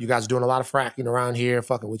one, you guys are doing a lot of fracking around here,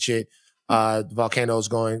 fucking with shit. The volcano's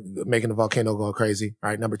making the volcano going crazy. All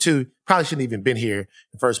right. Number two, probably shouldn't even been here in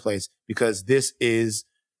the first place because this is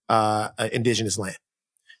an indigenous land.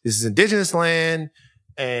 This is indigenous land,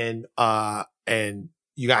 and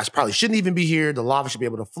you guys probably shouldn't even be here. The lava should be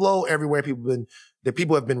able to flow everywhere.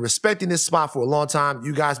 People have been respecting this spot for a long time.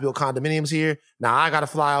 You guys build condominiums here. Now I got to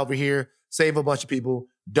fly over here, save a bunch of people.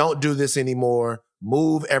 Don't do this anymore.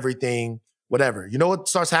 Move everything, whatever. You know what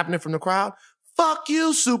starts happening from the crowd? Fuck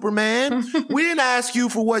you, Superman. We didn't ask you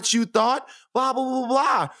for what you thought. Blah, blah, blah,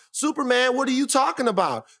 blah. Superman, what are you talking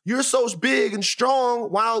about? You're so big and strong.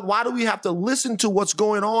 Why do we have to listen to what's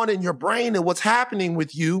going on in your brain and what's happening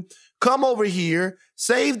with you? Come over here,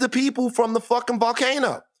 save the people from the fucking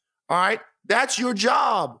volcano. All right? That's your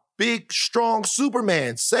job, big, strong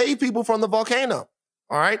Superman. Save people from the volcano.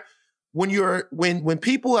 All right? When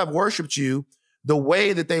people have worshiped you the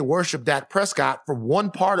way that they worship Dak Prescott for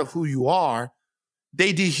one part of who you are,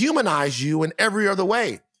 they dehumanize you in every other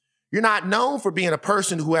way. You're not known for being a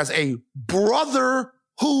person who has a brother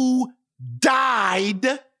who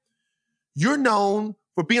died. You're known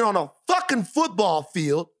for being on a fucking football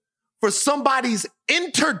field for somebody's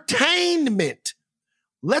entertainment.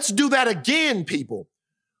 Let's do that again, people.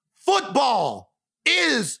 Football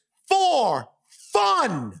is for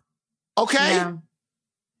fun, okay? Yeah.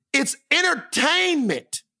 It's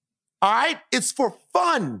entertainment, all right? It's for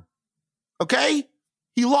fun, okay?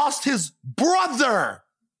 He lost his brother,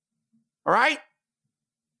 all right?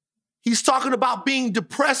 He's talking about being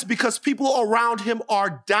depressed because people around him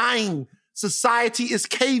are dying. Society is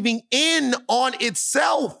caving in on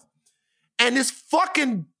itself. And this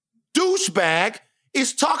fucking douchebag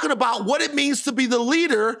is talking about what it means to be the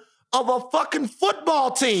leader of a fucking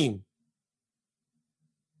football team.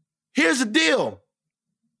 Here's the deal.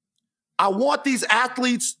 I want these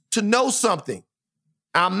athletes to know something.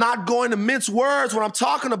 I'm not going to mince words when I'm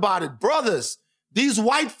talking about it. Brothers, these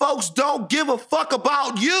white folks don't give a fuck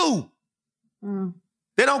about you.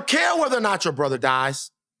 They don't care whether or not your brother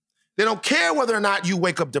dies. They don't care whether or not you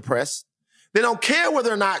wake up depressed. They don't care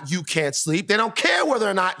whether or not you can't sleep. They don't care whether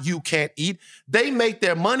or not you can't eat. They make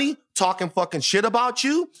their money talking fucking shit about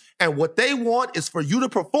you. And what they want is for you to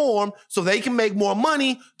perform so they can make more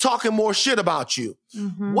money talking more shit about you.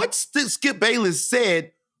 What Skip Bayless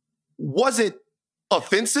said wasn't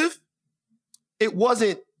offensive. It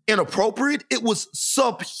wasn't inappropriate. It was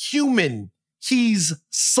subhuman. He's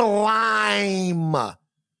slime.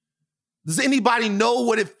 Does anybody know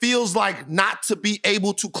what it feels like not to be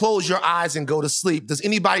able to close your eyes and go to sleep? Does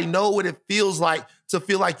anybody know what it feels like to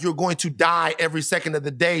feel like you're going to die every second of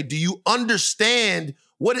the day? Do you understand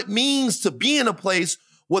what it means to be in a place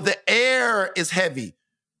where the air is heavy,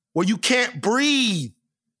 where you can't breathe,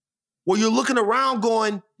 where you're looking around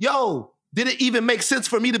going, yo, did it even make sense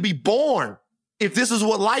for me to be born if this is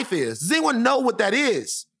what life is? Does anyone know what that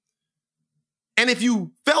is? And if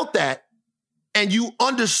you felt that, and you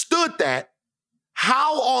understood that,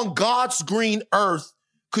 how on God's green earth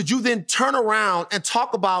could you then turn around and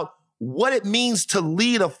talk about what it means to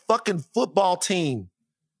lead a fucking football team?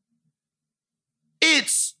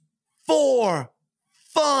 It's for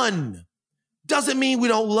fun. Doesn't mean we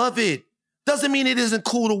don't love it. Doesn't mean it isn't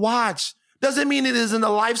cool to watch. Doesn't mean it isn't a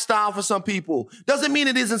lifestyle for some people. Doesn't mean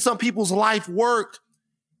it isn't some people's life work.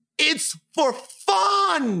 It's for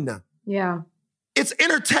fun. Yeah. It's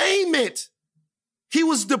entertainment. He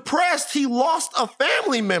was depressed. He lost a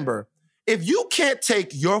family member. If you can't take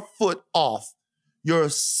your foot off, your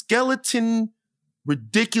skeleton,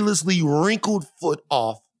 ridiculously wrinkled foot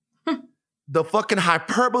off, the fucking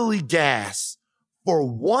hyperbole gas for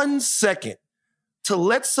 1 second to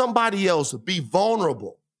let somebody else be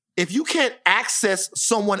vulnerable, if you can't access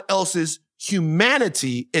someone else's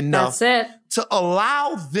humanity enough to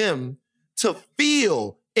allow them to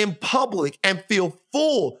feel in public and feel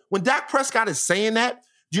full. When Dak Prescott is saying that,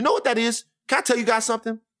 do you know what that is? Can I tell you guys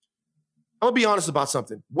something? I'm gonna be honest about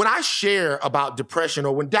something. When I share about depression,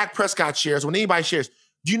 or when Dak Prescott shares, when anybody shares,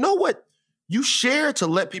 do you know what? You share to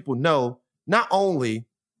let people know, not only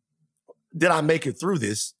did I make it through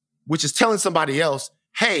this, which is telling somebody else,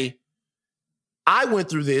 hey, I went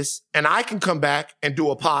through this and I can come back and do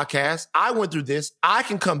a podcast. I went through this. I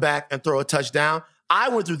can come back and throw a touchdown. I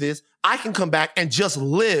went through this. I can come back and just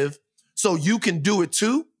live so you can do it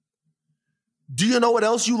too. Do you know what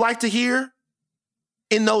else you like to hear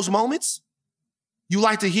in those moments? You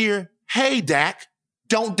like to hear, hey, Dak,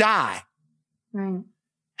 don't die. Right.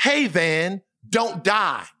 Hey, Van, don't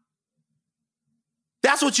die.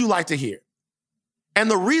 That's what you like to hear. And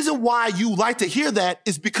the reason why you like to hear that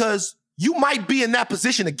is because you might be in that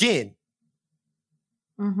position again.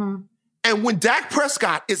 Mm-hmm. And when Dak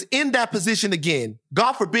Prescott is in that position again,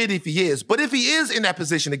 God forbid if he is, but if he is in that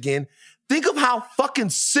position again, think of how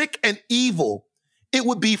fucking sick and evil it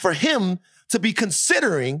would be for him to be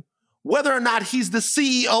considering whether or not he's the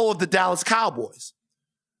CEO of the Dallas Cowboys.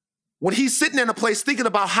 When he's sitting in a place thinking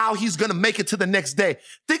about how he's going to make it to the next day,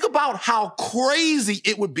 think about how crazy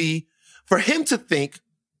it would be for him to think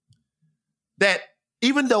that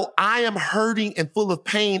even though I am hurting and full of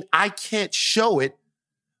pain, I can't show it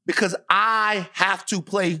because I have to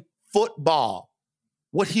play football.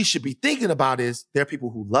 What he should be thinking about is there are people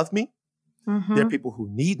who love me. Mm-hmm. There are people who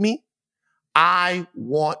need me. I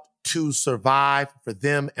want to survive for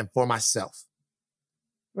them and for myself.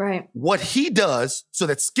 Right. What he does so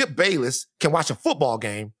that Skip Bayless can watch a football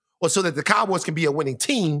game or so that the Cowboys can be a winning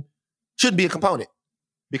team shouldn't be a component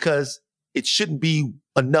because it shouldn't be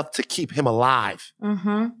enough to keep him alive.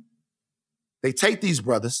 Mm-hmm. They take these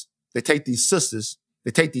brothers, they take these sisters,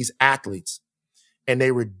 they take these athletes, and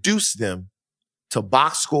they reduce them to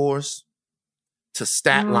box scores, to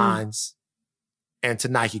stat lines, and to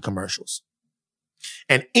Nike commercials.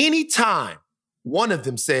 And anytime one of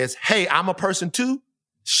them says, hey, I'm a person too,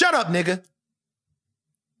 shut up, nigga.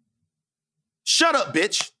 Shut up,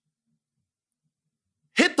 bitch.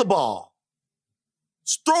 Hit the ball.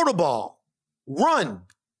 Throw the ball. Run.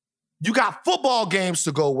 You got football games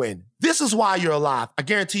to go win. This is why you're alive. I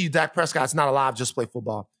guarantee you Dak Prescott's not alive just to play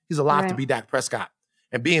football. He's alive to be Dak Prescott.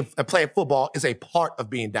 And playing football is a part of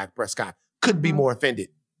being Dak Prescott. Couldn't be more offended.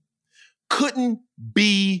 Couldn't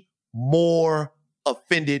be more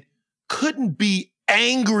offended. Couldn't be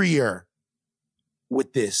angrier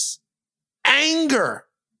with this. Anger.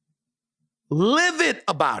 Livid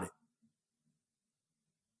about it.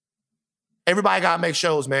 Everybody got to make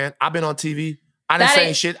shows, man. I've been on TV. I didn't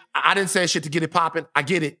say shit. I didn't say shit to get it popping. I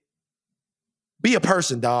get it. Be a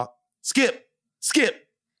person, dog. Skip.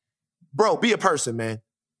 Bro, be a person, man.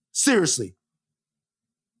 Seriously.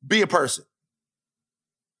 Be a person.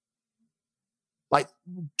 Like,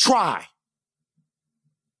 try.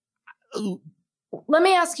 Let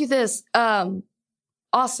me ask you this.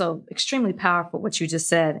 Also, extremely powerful what you just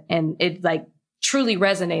said. And it like truly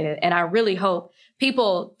resonated. And I really hope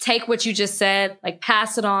people take what you just said, like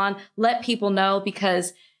pass it on, let people know,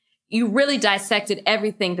 because you really dissected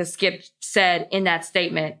everything that Skip said in that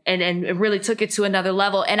statement and it really took it to another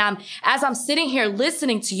level. And as I'm sitting here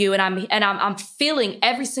listening to you and I'm feeling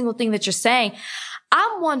every single thing that you're saying,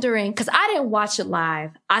 I'm wondering, because I didn't watch it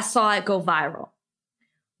live. I saw it go viral.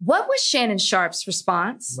 What was Shannon Sharpe's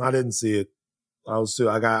response? I didn't see it. I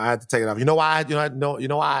had to take it off. You know why? You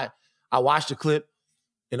know why I watched the clip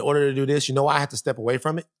in order to do this? You know why I had to step away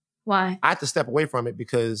from it? Why? I had to step away from it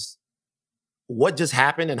because what just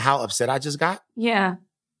happened and how upset I just got. Yeah.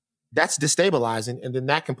 That's destabilizing. And then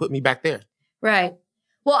that can put me back there. Right.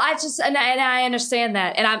 Well, I understand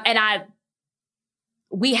that.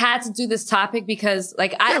 We had to do this topic because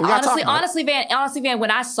honestly, Van,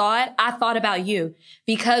 when I saw it, I thought about you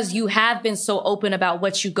because you have been so open about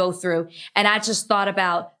what you go through. And I just thought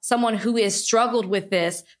about someone who has struggled with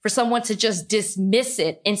this, for someone to just dismiss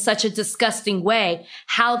it in such a disgusting way.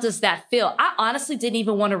 How does that feel? I honestly didn't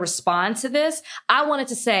even want to respond to this. I wanted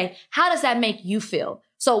to say, how does that make you feel?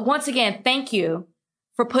 So once again, thank you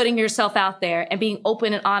for putting yourself out there and being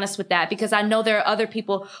open and honest with that, because I know there are other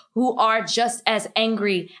people who are just as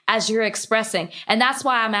angry as you're expressing. And that's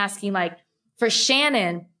why I'm asking, like, for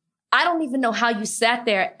Shannon, I don't even know how you sat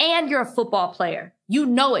there, and you're a football player. You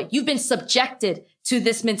know it. You've been subjected to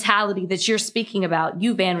this mentality that you're speaking about,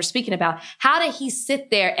 you, Van, were speaking about. How did he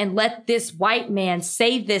sit there and let this white man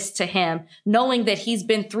say this to him, knowing that he's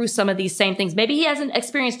been through some of these same things? Maybe he hasn't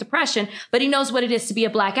experienced depression, but he knows what it is to be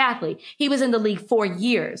a Black athlete. He was in the league 4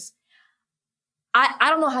 years. I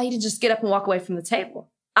don't know how he didn't just get up and walk away from the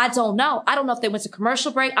table. I don't know. I don't know if they went to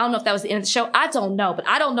commercial break. I don't know if that was the end of the show. I don't know. But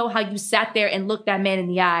I don't know how you sat there and looked that man in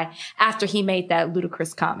the eye after he made that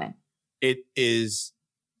ludicrous comment. It is,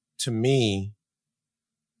 to me,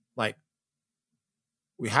 like,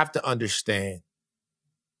 we have to understand,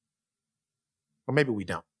 or maybe we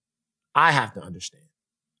don't. I have to understand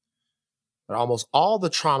that almost all the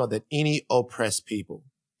trauma that any oppressed people,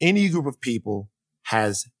 any group of people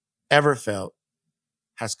has ever felt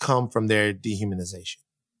has come from their dehumanization.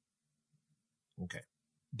 Okay.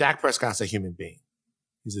 Dak Prescott's a human being.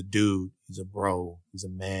 He's a dude. He's a bro. He's a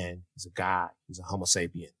man. He's a guy. He's a homo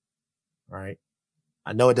sapien. All right.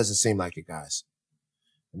 I know it doesn't seem like it, guys.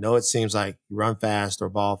 I know it seems like you run fast or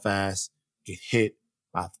ball fast, get hit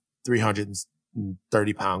by a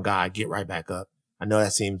 330-pound guy, get right back up. I know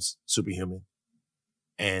that seems superhuman.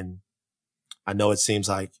 And I know it seems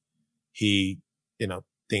like he,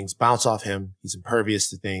 things bounce off him. He's impervious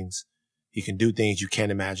to things. He can do things you can't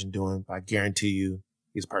imagine doing, but I guarantee you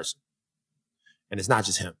he's a person. And it's not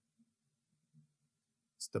just him.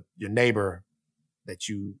 It's your neighbor that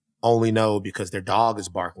you only know because their dog is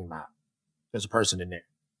barking loud. There's a person in there.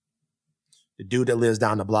 The dude that lives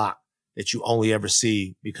down the block that you only ever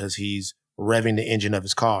see because he's revving the engine of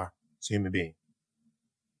his car is a human being.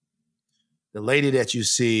 The lady that you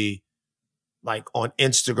see, like, on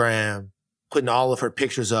Instagram, putting all of her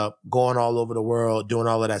pictures up, going all over the world, doing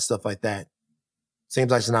all of that stuff like that.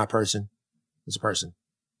 Seems like it's not a person. It's a person.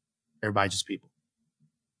 Everybody just people.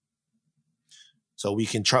 So we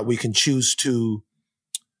can choose to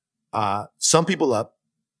sum people up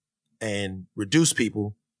and reduce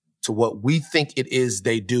people to what we think it is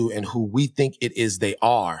they do and who we think it is they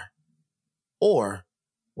are. Or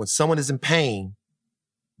when someone is in pain,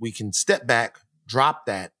 we can step back, drop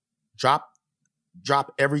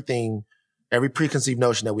everything, every preconceived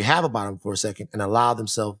notion that we have about them for a second, and allow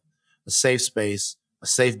themselves a safe space, a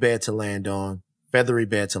safe bed to land on, feathery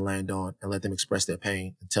bed to land on, and let them express their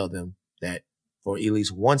pain and tell them that for at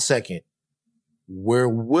least 1 second, we're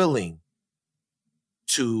willing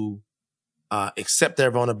to accept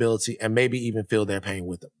their vulnerability and maybe even feel their pain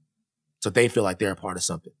with them. So they feel like they're a part of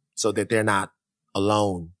something, so that they're not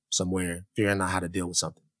alone somewhere figuring out how to deal with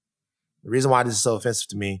something. The reason why this is so offensive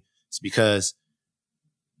to me is because,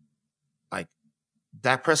 like,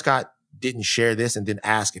 Dak Prescott didn't share this and didn't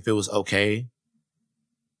ask if it was okay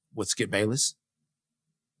with Skip Bayless.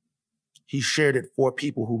 He shared it for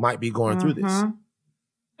people who might be going through this.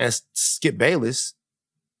 And Skip Bayless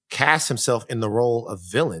cast himself in the role of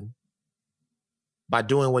villain by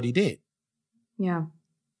doing what he did. Yeah.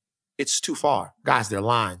 It's too far. Guys, there are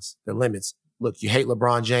lines, there are limits. Look, you hate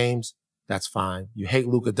LeBron James, that's fine. You hate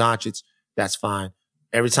Luka Doncic, that's fine.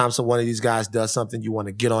 Every time one of these guys does something, you want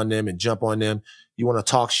to get on them and jump on them. You want to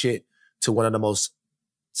talk shit to one of the most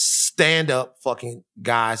stand-up fucking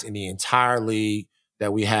guys in the entire league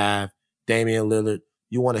that we have, Damian Lillard.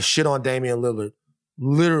 You want to shit on Damian Lillard,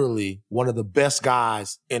 literally one of the best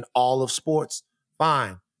guys in all of sports.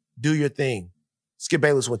 Fine. Do your thing. Skip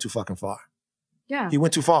Bayless went too fucking far. Yeah. He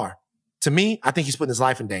went too far. To me, I think he's putting his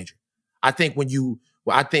life in danger. I think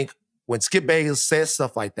when Skip Bayless says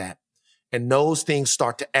stuff like that and those things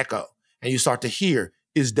start to echo and you start to hear,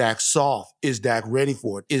 is Dak soft? Is Dak ready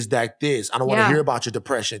for it? Is Dak this? I don't want to hear about your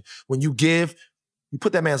depression. When you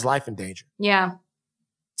put that man's life in danger. Yeah.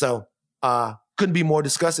 So, couldn't be more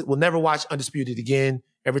disgusted. We'll never watch Undisputed again.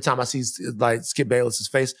 Every time I see like Skip Bayless's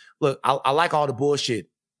face, look, I like all the bullshit.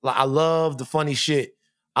 Like, I love the funny shit.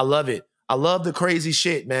 I love it. I love the crazy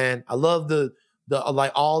shit, man. I love the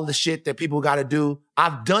like all the shit that people got to do.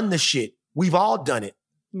 I've done the shit. We've all done it,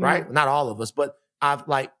 right? Not all of us, but I've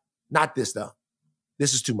not this though.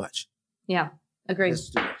 This is too much. Yeah, agreed. This is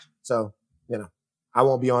too much. So, I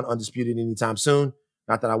won't be on Undisputed anytime soon.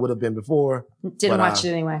 Not that I would have been before. Didn't watch it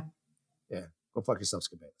anyway. Yeah, go fuck yourself,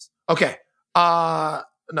 Skip Bayless. Okay.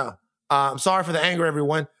 No. I'm sorry for the anger,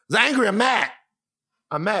 everyone. I was angry. I'm mad.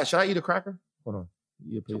 I'm mad. Should I eat a cracker? Hold on.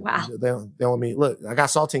 Wow. They want me. Look, I got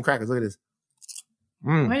saltine crackers. Look at this.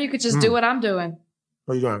 Well, you could just do what I'm doing.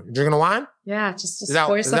 What are you doing? You drinking a wine? Yeah, just is that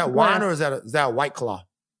pour yourself wine or is that a White Claw?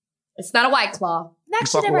 It's not a White Claw. I've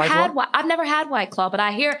actually never had I've never had White Claw, but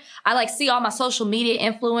I like see all my social media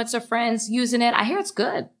influencer friends using it. I hear it's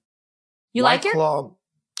good. You like it?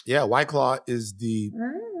 Yeah, White Claw is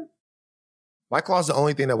White Claw is the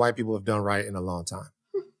only thing that white people have done right in a long time.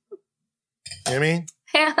 You know what I mean?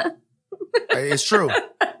 Yeah. It's true.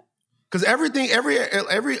 Because every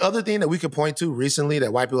other thing that we could point to recently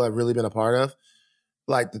that white people have really been a part of,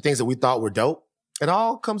 like the things that we thought were dope, it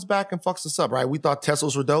all comes back and fucks us up, right? We thought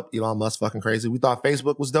Teslas were dope. Elon Musk fucking crazy. We thought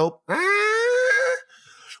Facebook was dope.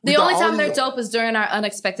 The only time they're dope is during our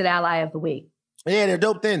unexpected ally of the week. Yeah, they're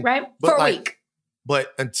dope then. Right? For a week.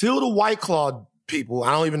 But until the White Claw people,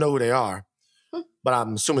 I don't even know who they are, but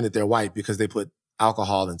I'm assuming that they're white because they put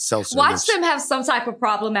alcohol and seltzer. Watch them have some type of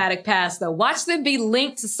problematic past, though. Watch them be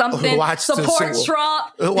linked to something. Support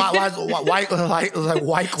Trump. Like White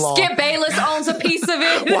Claw. Skip Bayless owns a piece of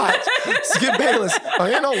it. Watch. Skip Bayless. Oh,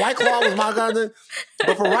 you know, White Claw was my kind of thing.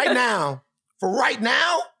 But for right now,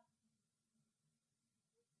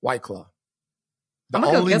 White Claw. The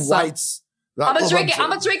only whites. I'm gonna drink it. I'm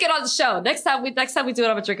gonna drink it on the show. Next time we do it,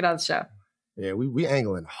 I'm gonna drink it on the show. Yeah, we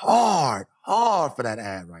angling hard for that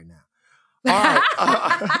ad right now.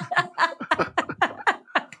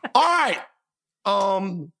 All right.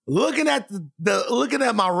 Looking at looking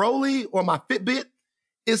at my Rolly or my Fitbit,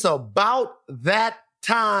 it's about that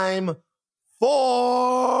time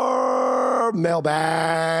for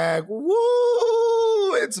mailbag.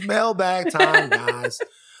 Woo! It's mailbag time, guys.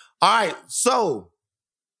 All right, so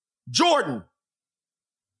Jordan,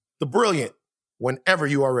 the brilliant, whenever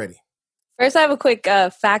you are ready. First, I have a quick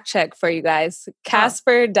fact check for you guys.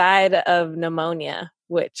 Casper died of pneumonia,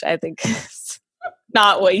 which I think is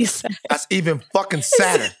not what you said. That's even fucking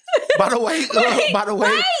sadder. By the way,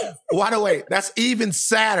 that's even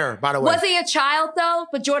sadder, by the way. Was he a child, though?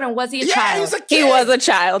 But Jordan, was he a child? He was a kid. He was a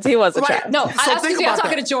child. No, I'm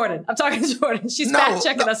talking to Jordan. I'm talking to Jordan. She's fact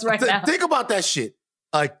checking us right now. Think about that shit.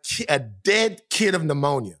 A dead kid of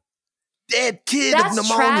pneumonia. Dead kid of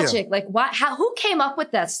pneumonia. That's tragic. Like, who came up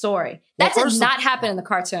with that story? That did not happen in the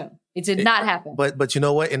cartoon. It did not happen. But you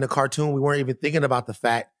know what? In the cartoon, we weren't even thinking about the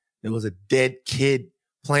fact there was a dead kid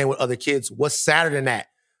playing with other kids. What's sadder than that?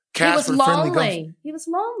 Casper he was lonely. He was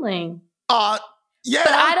lonely. Yeah.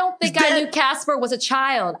 But I don't think I knew Casper was a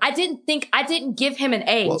child. I didn't give him an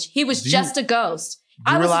age. Well, he was just a ghost.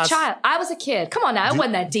 I was a child. I was a kid. Come on now. It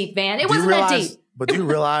wasn't that deep, Van. It wasn't that deep. But do you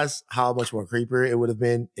realize how much more creepier it would have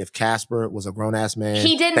been if Casper was a grown-ass man?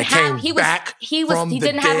 He didn't have he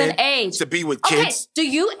didn't have an age to be with kids. Okay, do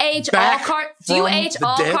you age all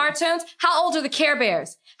cartoons? How old are the Care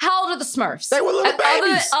Bears? How old are the Smurfs? They were little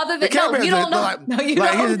babies. Other than you don't know. You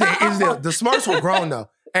don't know. The Smurfs were grown though.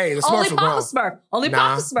 Hey, the Smurfs were grown. Only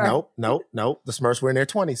Papa Smurf. Nope. The Smurfs were in their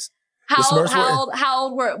 20s. How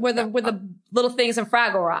old were the little things in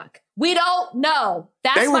Fraggle Rock? We don't know.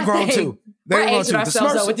 They were grown too. We're aging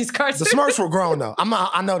ourselves with these cartoons. The Smurfs were grown though.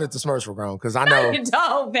 I know that the Smurfs were grown because I know. You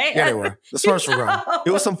don't, man. Yeah, they were. The Smurfs were grown.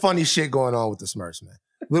 It was some funny shit going on with the Smurfs, man.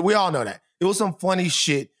 We all know that. It was some funny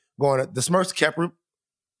shit going on. The Smurfs kept.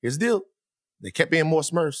 Here's the deal. They kept being more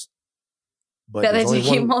Smurfs. But they did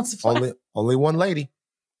keep multiplying. Only one lady.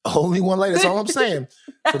 Only one lady. That's all I'm saying.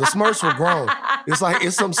 So the Smurfs were grown.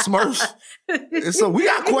 It's some Smurfs. We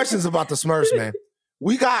got questions about the Smurfs, man.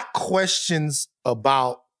 We got questions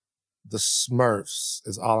about the Smurfs,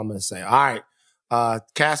 is all I'm going to say. All right.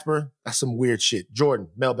 Casper, that's some weird shit. Jordan,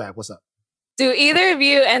 mailbag, what's up? Do either of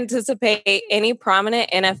you anticipate any prominent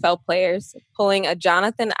NFL players pulling a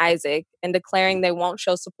Jonathan Isaac and declaring they won't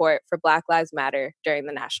show support for Black Lives Matter during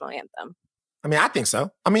the national anthem? I mean, I think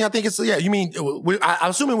so. I mean, I think it's, you mean, I'm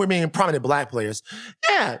assuming we're being prominent Black players.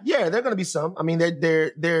 Yeah, there are going to be some. I mean,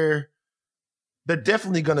 they're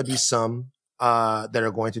definitely going to be some that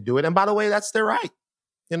are going to do it. And by the way, that's their right.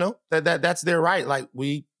 You know, that's their right. Like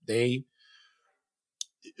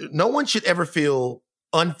no one should ever feel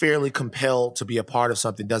unfairly compelled to be a part of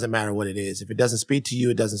something. Doesn't matter what it is. If it doesn't speak to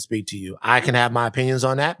you, it doesn't speak to you. I can have my opinions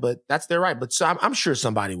on that, but that's their right. But so I'm sure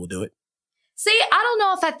somebody will do it. See, I don't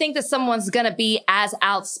know if I think that someone's going to be as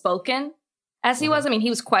outspoken as he was. I mean, he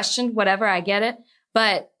was questioned, whatever, I get it.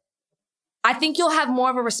 But I think you'll have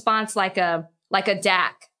more of a response like a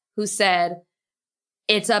Dak who said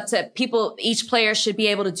it's up to people. Each player should be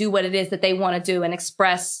able to do what it is that they want to do and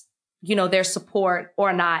express, their support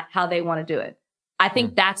or not, how they want to do it. I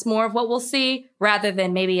think that's more of what we'll see rather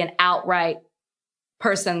than maybe an outright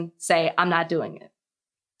person say, I'm not doing it.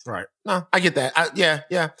 Right. No, I get that.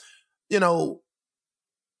 Yeah.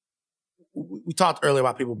 We talked earlier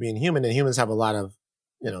about people being human, and humans have a lot of,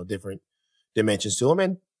 different dimensions to them.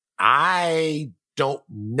 And I don't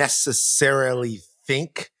necessarily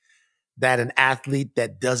think that an athlete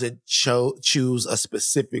that doesn't choose a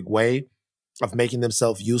specific way of making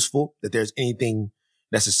themselves useful, that there's anything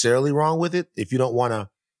necessarily wrong with it. If you don't want to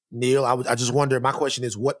kneel, I just wonder, my question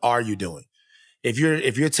is, what are you doing? If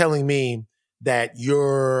you're telling me that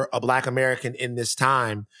you're a Black American in this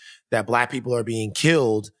time, that Black people are being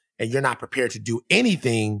killed, and you're not prepared to do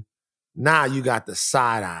anything, now you got the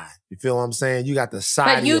side eye. You feel what I'm saying? You got the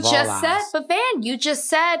side eye. But Van, you just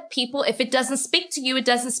said people, if it doesn't speak to you, it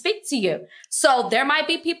doesn't speak to you. So there might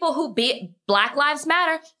be people who Black Lives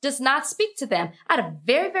Matter does not speak to them. I had a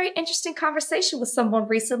very, very interesting conversation with someone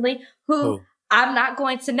recently who I'm not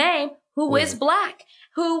going to name, who is Black,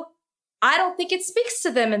 who I don't think it speaks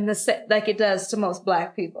to them in the like it does to most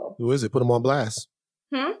Black people. Who is it? Put them on blast.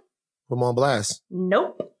 Put them on blast.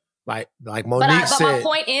 Nope. Like Monique said. But my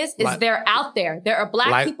point is they're out there. There are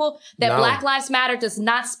Black people that Black Lives Matter does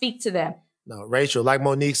not speak to them. No, Rachel, like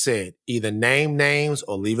Monique said, either name names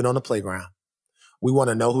or leave it on the playground. We want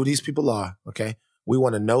to know who these people are, okay? We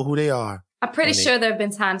want to know who they are. I'm pretty sure there have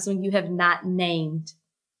been times when you have not named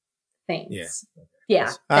things. Yeah.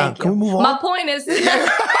 Yeah, thank you. Can we move on? My point is...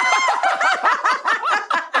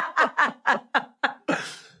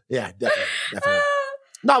 Yeah, definitely.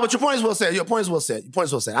 No, but your point is well said. Your point is well said.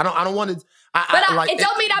 I don't want to. It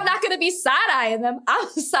don't mean I'm not going to be side-eyeing them. I'm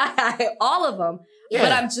side-eyeing all of them.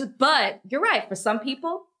 Yeah. But you're right. For some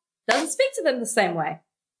people, it doesn't speak to them the same way.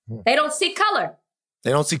 They don't see color.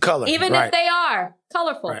 Even if they are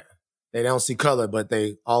colorful. Right. They don't see color, but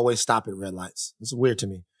they always stop at red lights. It's weird to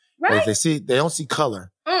me. Right. They don't see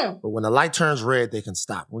color, but when the light turns red, they can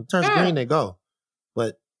stop. When it turns green, they go.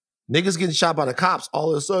 But niggas getting shot by the cops,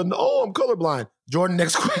 all of a sudden, I'm colorblind. Jordan,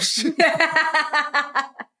 next question.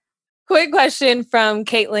 Quick question from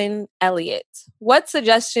Caitlin Elliott. What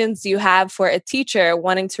suggestions do you have for a teacher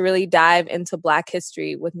wanting to really dive into Black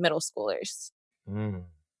history with middle schoolers?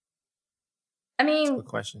 I mean, good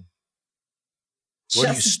question. Where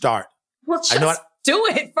do you start? Well, do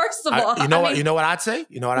it, first of all. You know what I'd say?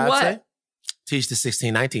 Teach the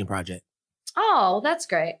 1619 Project. Oh, that's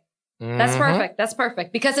great. That's perfect. That's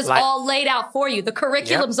perfect. Because it's all laid out for you. The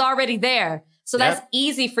curriculum's already there. So that's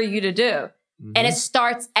easy for you to do. And it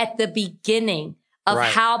starts at the beginning of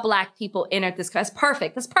how Black people entered this class.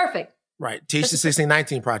 Perfect. That's perfect. Right. Teach the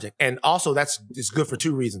 1619 Project. And also it's good for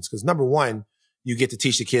two reasons. Because number one, you get to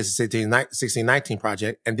teach the kids the 1619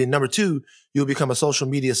 Project. And then number two, you'll become a social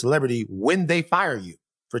media celebrity when they fire you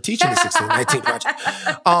for teaching the 1619 Project.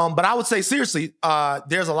 But I would say seriously,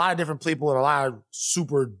 there's a lot of different people and a lot of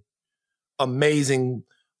super amazing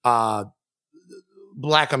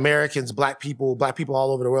Black Americans, Black people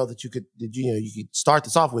all over the world that you could start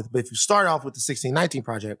this off with. But if you start off with the 1619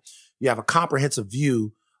 Project, you have a comprehensive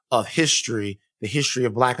view of history, the history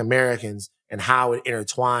of Black Americans, and how it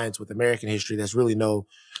intertwines with American history. There's really no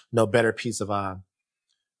better piece of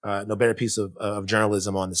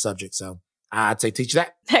journalism on the subject. So I'd say teach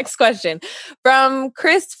that. Next question from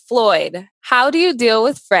Chris Floyd. How do you deal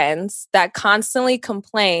with friends that constantly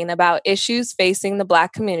complain about issues facing the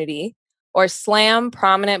Black community or slam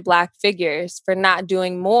prominent Black figures for not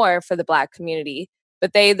doing more for the Black community,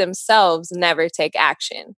 but they themselves never take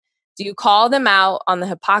action? Do you call them out on the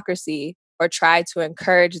hypocrisy or try to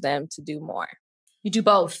encourage them to do more? You do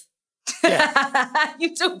both. Yeah.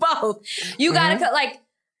 You do both. You gotta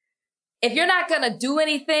if you're not going to do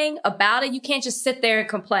anything about it, you can't just sit there and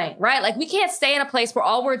complain, right? Like we can't stay in a place where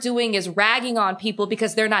all we're doing is ragging on people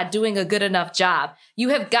because they're not doing a good enough job. You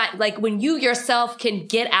have got, when you yourself can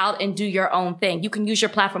get out and do your own thing, you can use your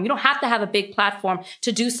platform. You don't have to have a big platform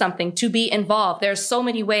to do something, to be involved. There are so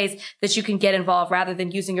many ways that you can get involved rather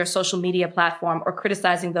than using your social media platform or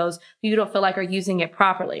criticizing those who you don't feel like are using it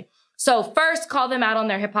properly. So first, call them out on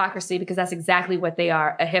their hypocrisy because that's exactly what they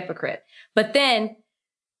are, a hypocrite. But then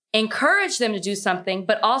encourage them to do something,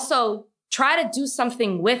 but also try to do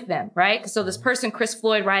something with them, right? So this person, Chris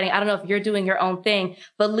Floyd, writing, I don't know if you're doing your own thing,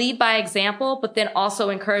 but lead by example, but then also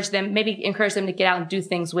encourage them to get out and do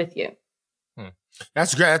things with you.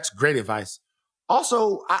 That's great. That's great advice.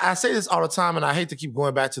 Also, I say this all the time, and I hate to keep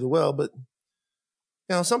going back to the well, but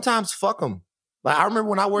sometimes fuck them. Like I remember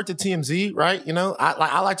when I worked at TMZ, right?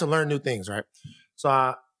 I like to learn new things, right?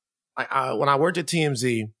 So when I worked at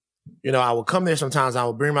TMZ, I would come there sometimes. I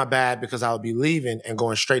would bring my bag because I would be leaving and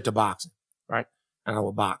going straight to boxing, right? And I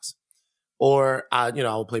would box, or I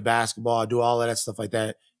would play basketball, do all of that stuff like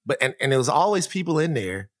that. But and there was always people in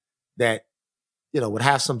there that would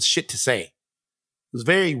have some shit to say, was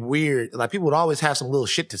very weird. Like people would always have some little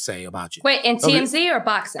shit to say about you. Wait, in TMZ or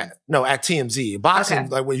boxing? No, at TMZ. Boxing, Okay.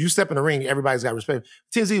 like when you step in the ring, everybody's got respect.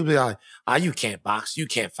 TMZ would be like, you can't box, you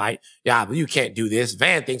can't fight. Yeah, but you can't do this.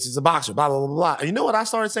 Van thinks he's a boxer, blah, blah, blah, blah. And you know what I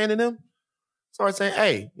started saying to them? Started saying,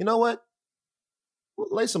 hey, you know what?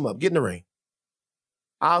 Lace them up, get in the ring.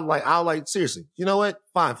 I'll like, seriously, you know what?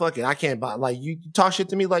 Fine, fuck it. I can't box. Like, you talk shit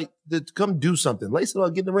to me, like, come do something. Lace it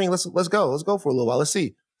up, get in the ring. Let's go. Let's go for a little while. Let's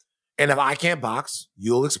see. And if I can't box,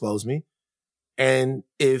 you'll expose me. And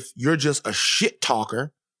if you're just a shit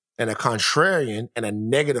talker and a contrarian and a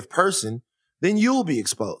negative person, then you'll be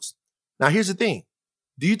exposed. Now, here's the thing.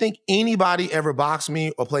 Do you think anybody ever boxed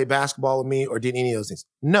me or played basketball with me or did any of those things?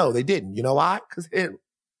 No, they didn't. You know why? Because they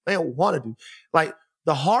don't want to do. Like,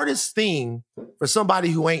 the hardest thing for somebody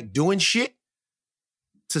who ain't doing shit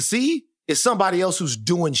to see is somebody else who's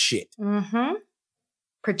doing shit. Mm-hmm.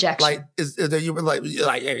 Projection. Like, is you like,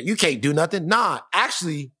 hey, you can't do nothing? Nah,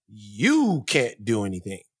 actually, you can't do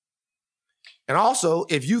anything. And also,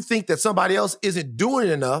 if you think that somebody else isn't doing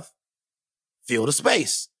enough, fill the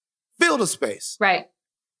space. Fill the space. Right.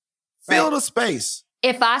 Fill the space.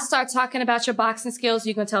 If I start talking about your boxing skills,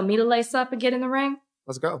 you gonna tell me to lace up and get in the ring?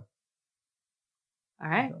 Let's go. All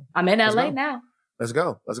right. I'm in LA now. Let's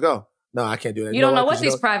go. Let's go. No, I can't do that. You don't know what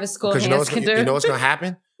these private school hands can do. You know what's going to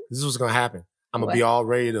happen? This is what's going to happen. I'm going to be all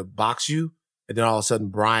ready to box you. And then all of a sudden,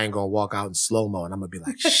 Brian going to walk out in slow-mo. And I'm going to be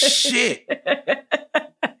like, shit.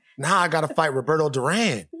 Now I got to fight Roberto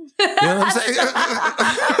Duran. You know what I'm saying?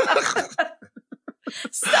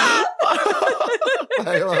 Stop.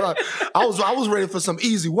 I was ready for some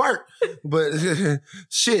easy work, but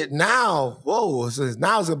shit. Now, whoa!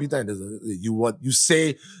 Now it's gonna be done. You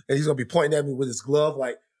say, and he's gonna be pointing at me with his glove,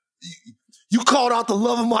 like you called out the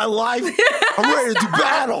love of my life. I'm ready to do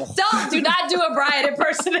battle. Do not do a Brian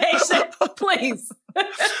impersonation, please.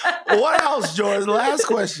 What else, George? Last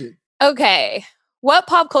question. Okay. What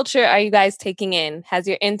pop culture are you guys taking in? Has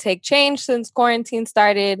your intake changed since quarantine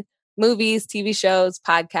started? Movies, TV shows,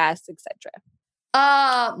 podcasts, etc.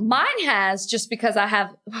 Mine has, just because I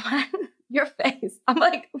have your face. I'm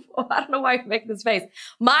like, I don't know why you're making this face.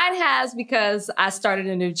 Mine has because I started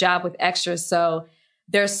a new job with Extras. So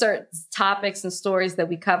there's certain topics and stories that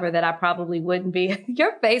we cover that I probably wouldn't be.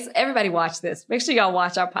 Your face, everybody watch this. Make sure y'all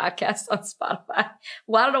watch our podcast on Spotify.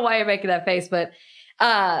 Well, I don't know why you're making that face, but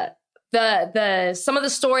the some of the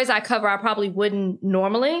stories I cover, I probably wouldn't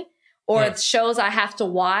normally. Or shows I have to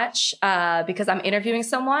watch because I'm interviewing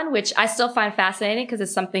someone, which I still find fascinating because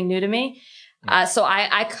it's something new to me. So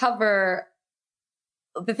I cover,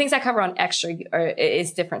 the things I cover on Extra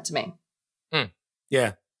is different to me.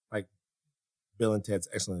 Yeah, like Bill and Ted's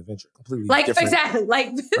Excellent Adventure. Completely like, different. Exactly. Like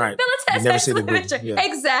right. Bill and Ted's Excellent Adventure. Yeah.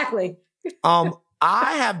 Exactly.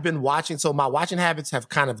 I have been watching, so my watching habits have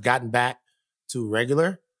kind of gotten back to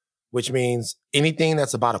regular, which means anything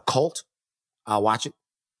that's about a cult, I'll watch it.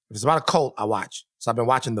 If it's about a cult, I watch. So I've been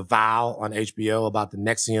watching The Vow on HBO about the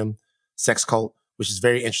Nexium sex cult, which is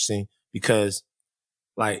very interesting because,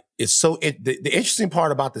 like, it's so the interesting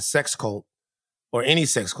part about the sex cult or any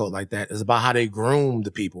sex cult like that is about how they groom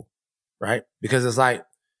the people, right? Because it's like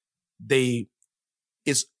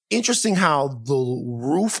it's interesting how the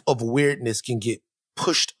roof of weirdness can get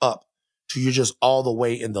pushed up to you're just all the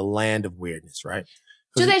way in the land of weirdness, right?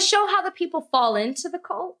 Do they show how the people fall into the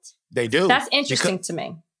cult? They do. That's interesting to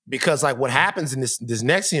me. Because like what happens in this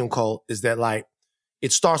Nexium cult is that like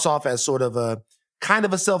it starts off as sort of a kind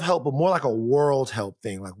of a self-help, but more like a world help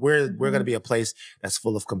thing. Like we're going to be a place that's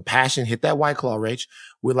full of compassion. Hit that White Claw, Rach.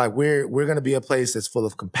 We're going to be a place that's full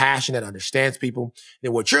of compassion that understands people.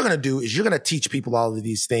 And what you're going to do is you're going to teach people all of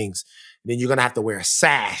these things. And then you're going to have to wear a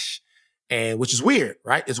sash, and which is weird,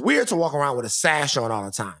 right? It's weird to walk around with a sash on all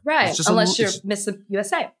the time. Right. Unless you're Miss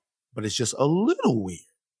USA. But it's just a little weird,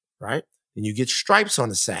 right? And you get stripes on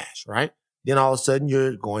the sash, right? Then all of a sudden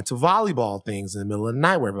you're going to volleyball things in the middle of the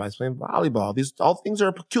night where everybody's playing volleyball. These all things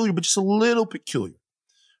are peculiar, but just a little peculiar,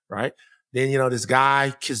 right? Then, this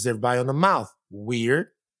guy kisses everybody on the mouth. Weird,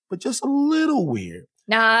 but just a little weird.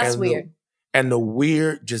 Nah, that's weird. And the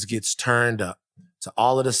weird just gets turned up. So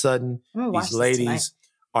all of a sudden, these ladies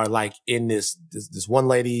are like in this one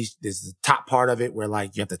lady, this is the top part of it where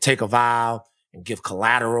like you have to take a vow and give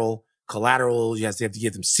collateral. You have to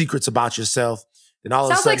give them secrets about yourself. Then all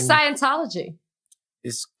of a sudden, sounds like Scientology.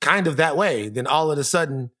 It's kind of that way. Then all of a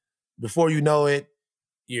sudden, before you know it,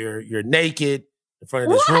 you're naked in front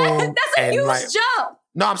of this room. That's a huge jump.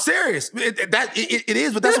 No, I'm serious. It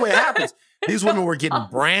is, but that's the way it happens. These women were getting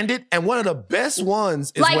branded, and one of the best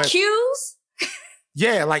ones is like Q's.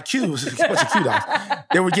 Yeah, like Q's. A bunch of Q dots.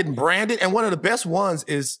 They were getting branded, and one of the best ones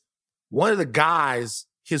is one of the guys.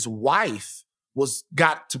 His wife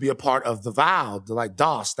got to be a part of the vow, the like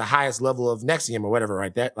DOS, the highest level of Nexium or whatever,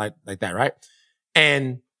 right? That like that, right?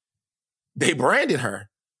 And they branded her.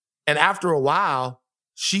 And after a while,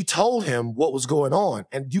 she told him what was going on.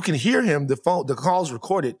 And you can hear him, the call's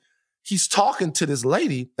recorded. He's talking to this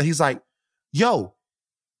lady and he's like, yo,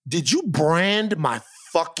 did you brand my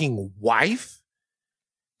fucking wife?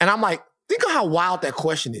 And I'm like, think of how wild that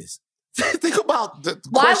question is. Think about the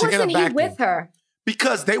question. Why wasn't he with her?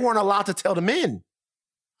 Because they weren't allowed to tell the men.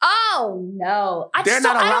 Oh no! I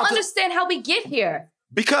don't understand how we get here.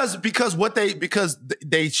 Because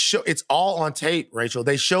they show, it's all on tape, Rachel.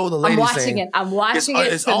 They show the lady saying, I'm watching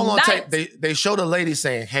it. It's all on tape. They show the lady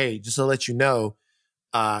saying, hey, just to let you know,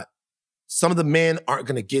 some of the men aren't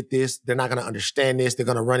going to get this. They're not going to understand this. They're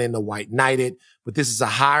going to run into white knighted. But this is a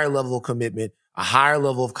higher level of commitment, a higher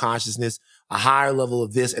level of consciousness, a higher level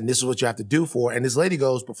of this, and this is what you have to do for. And this lady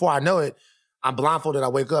goes, before I know it, I'm blindfolded. I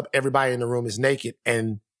wake up. Everybody in the room is naked,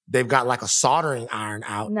 and they've got like a soldering iron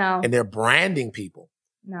out, and they're branding people.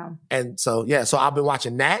 No. And so, yeah, so I've been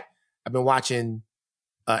watching that. I've been watching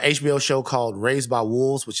a HBO show called Raised by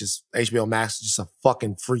Wolves, which is HBO Max, just a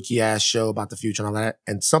fucking freaky ass show about the future and all that.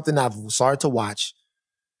 And something I've started to watch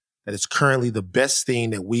that is currently the best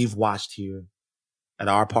thing that we've watched here at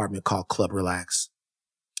our apartment called Club Relax.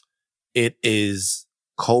 It is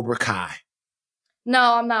Cobra Kai.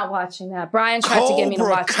 No, I'm not watching that. Brian tried to get me to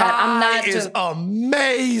watch that. I'm not. Is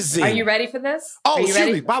amazing. Are you ready for this? Oh,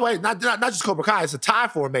 excuse me. By the way, not just Cobra Kai. It's a tie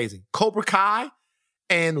for amazing. Cobra Kai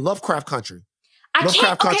and Lovecraft Country.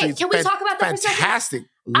 Lovecraft Country. Can we talk about that fantastic.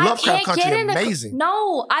 Lovecraft Country, amazing.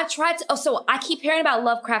 No, I've tried to. Oh, so I keep hearing about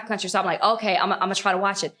Lovecraft Country. So I'm like, okay, I'm gonna try to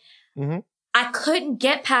watch it. Mm-hmm. I couldn't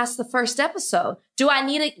get past the first episode. Do I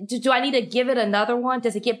need to give it another one?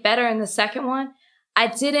 Does it get better in the second one? I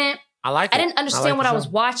didn't. I didn't understand what I was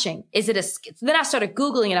watching. Then I started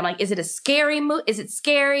Googling it. I'm like, is it a scary movie? Is it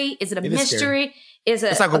scary? Is it a mystery?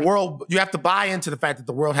 It's like a world. You have to buy into the fact that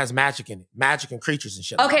the world has magic in it, magic and creatures and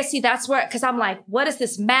shit. Okay, see, that's where, because I'm like, what is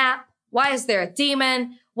this map? Why is there a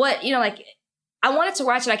demon? What, like, I wanted to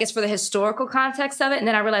watch it, I guess, for the historical context of it. And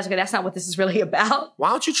then I realized, okay, that's not what this is really about. Why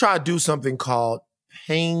don't you try to do something called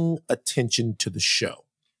paying attention to the show?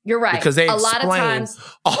 You're right. Because they a lot of times.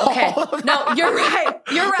 Okay. No, you're right.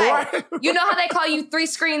 You're right. You know how they call you 3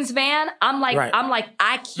 screens van? I'm like,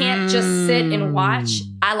 I can't just sit and watch.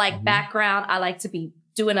 I like background. I like to be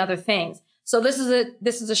doing other things. So this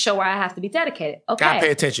is a show where I have to be dedicated. Okay. Gotta pay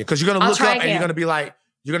attention. Because you're gonna look up and you're gonna be like,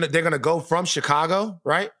 they're gonna go from Chicago,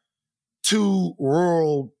 right? To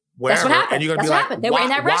rural wherever. That's what happened. And you're gonna be like, they were in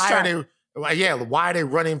that restaurant. Why are they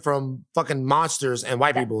running from fucking monsters and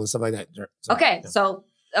white people and stuff like that? So, okay, so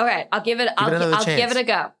all right, I'll give it a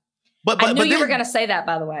go. But I knew you were going to say that,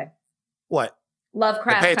 by the way. What?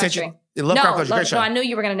 Lovecraft Country. Lovecraft Country, great show. No, I knew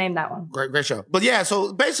you were going to name that one. Great show. But yeah,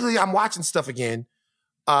 so basically I'm watching stuff again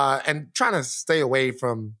and trying to stay away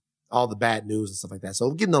from all the bad news and stuff like that.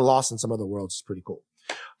 So getting lost in some other worlds is pretty cool.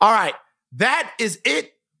 All right, that is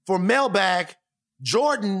it for Mailbag.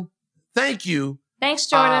 Jordan, thank you. Thanks,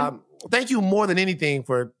 Jordan. Thank you more than anything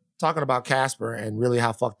for talking about Casper and really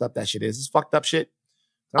how fucked up that shit is. It's fucked up shit.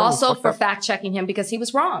 Also for fact-checking him because he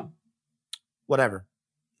was wrong. Whatever.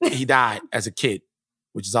 He died as a kid,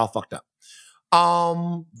 which is all fucked up.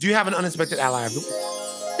 Do you have an unexpected ally?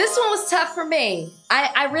 This one was tough for me.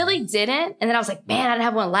 I really didn't. And then I was like, man, I didn't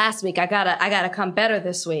have one last week. I gotta come better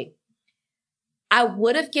this week. I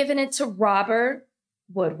would have given it to Robert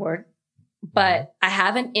Woodward, but I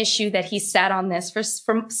have an issue that he sat on this for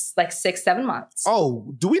like 6-7 months.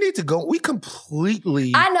 Oh, do we need to go? We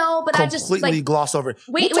completely. I know, but I just completely gloss over it.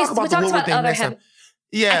 We talked about other next time.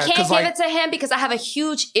 Yeah, I can't give it to him because I have a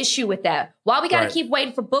huge issue with that. Why we got to keep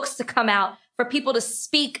waiting for books to come out for people to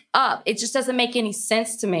speak up? It just doesn't make any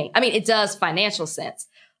sense to me. I mean, it does financial sense,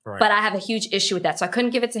 but I have a huge issue with that. So I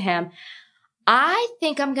couldn't give it to him. I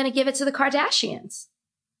think I'm going to give it to the Kardashians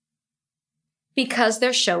because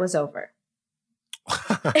their show is over. I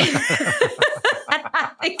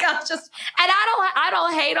think I'll just, and I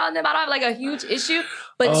don't hate on them. I don't have like a huge issue,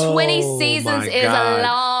 but 20 seasons is a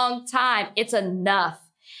long time. It's enough.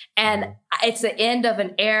 And it's the end of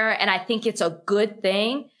an era. And I think it's a good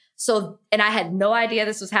thing. So, and I had no idea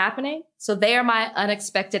this was happening. So they are my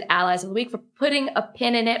unexpected allies of the week for putting a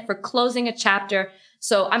pin in it, for closing a chapter.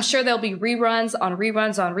 So I'm sure there'll be reruns on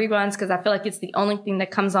reruns on reruns because I feel like it's the only thing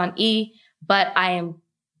that comes on E, but I'm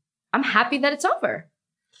happy that it's over.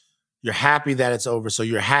 You're happy that it's over. So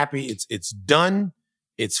you're happy it's done,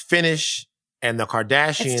 it's finished, and the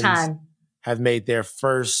Kardashians have made their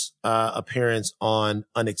first appearance on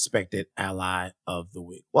Unexpected Ally of the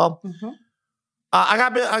Week. Well, I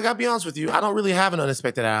got to be honest with you. I don't really have an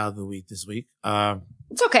unexpected out of the week this week.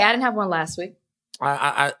 It's okay. I didn't have one last week.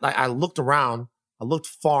 I looked around. I looked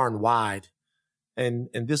far and wide, and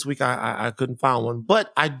this week I couldn't find one.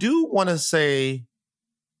 But I do want to say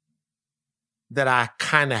that I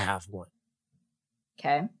kind of have one.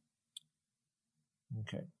 Okay.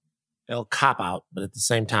 It'll cop out, but at the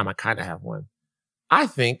same time, I kind of have one. I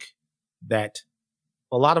think that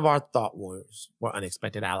a lot of our thought warriors were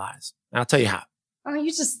unexpected allies. And I'll tell you how. Oh,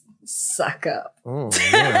 you just suck up. Oh,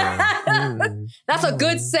 yeah. That's a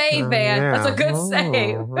good save, man. Yeah. That's a good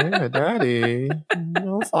save. Yeah, Daddy.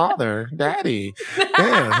 No father. Daddy.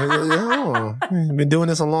 Yeah. Been doing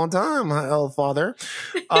this a long time, father.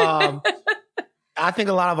 I think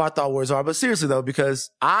a lot of our thought warriors are, but seriously though,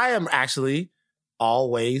 because I am actually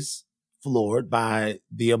always floored by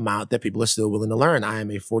the amount that people are still willing to learn. I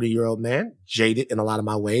am a 40-year-old man, jaded in a lot of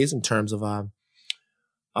my ways in terms of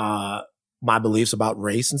my beliefs about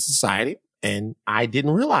race and society. And I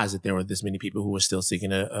didn't realize that there were this many people who were still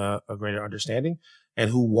seeking a greater understanding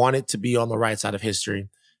and who wanted to be on the right side of history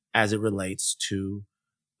as it relates to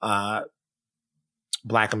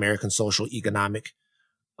Black American social, economic,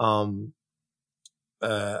 and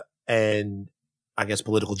I guess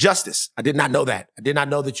political justice. I did not know that. I did not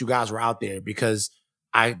know that you guys were out there because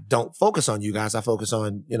I don't focus on you guys. I focus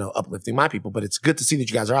on, uplifting my people, but it's good to see that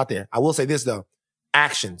you guys are out there. I will say this though,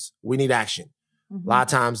 actions. We need action. Mm-hmm. A lot of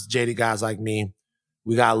times jaded guys like me,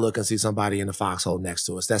 we got to look and see somebody in the foxhole next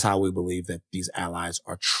to us. That's how we believe that these allies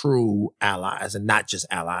are true allies and not just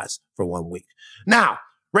allies for 1 week. Now,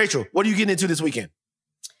 Rachel, what are you getting into this weekend?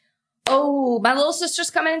 Oh, my little sister's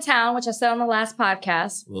coming in town, which I said on the last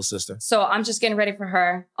podcast. Little sister. So I'm just getting ready for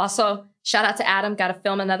her. Also, shout out to Adam. Got to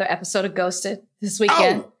film another episode of Ghosted this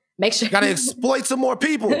weekend. Oh, make sure. Got to exploit some more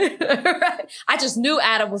people. Right. I just knew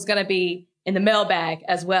Adam was going to be in the mailbag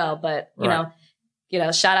as well. But, you know,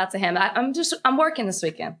 shout out to him. I'm working this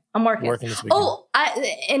weekend. I'm working this weekend. Oh,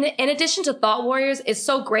 in addition to Thought Warriors, it's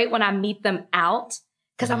so great when I meet them out.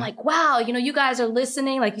 Because I'm like, wow, you guys are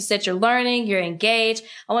listening. Like you said, you're learning, you're engaged.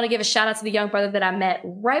 I want to give a shout out to the young brother that I met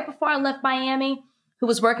right before I left Miami, who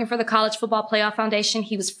was working for the College Football Playoff Foundation.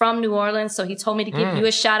 He was from New Orleans, so he told me to give you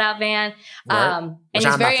a shout out, Van. Right. And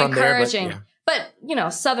he's very encouraging. There, but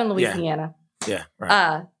Southern Louisiana. Yeah.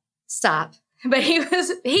 Right. Stop. But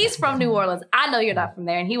he's from New Orleans. I know you're not from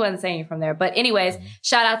there, and he wasn't saying you're from there. But anyways,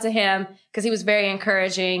 shout out to him because he was very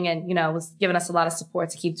encouraging and, was giving us a lot of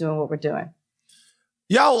support to keep doing what we're doing.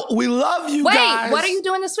 Yo, we love you guys. Wait, what are you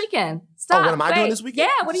doing this weekend? Stop. Oh, what am I doing this weekend?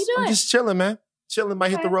 Yeah, what are you doing? I'm just chilling, man. Chilling.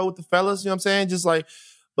 Might hit the road with the fellas. You know what I'm saying?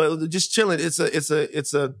 But just chilling. It's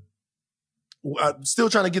still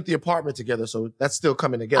trying to get the apartment together. So that's still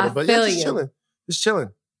coming together. But yeah, just chilling. Just chilling.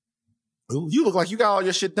 You look like you got all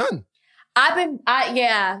your shit done.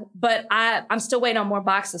 But I'm still waiting on more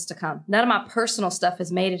boxes to come. None of my personal stuff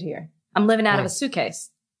has made it here. I'm living out of a suitcase.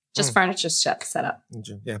 Just furniture set up.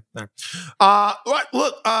 Yeah. Right.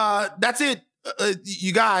 Look, that's it.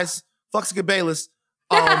 You guys, fuck Skip Bayless.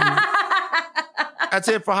 That's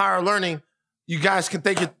it for Higher Learning. You guys can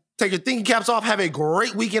take your thinking caps off. Have a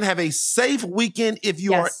great weekend. Have a safe weekend. If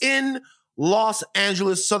you are in Los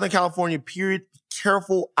Angeles, Southern California, period,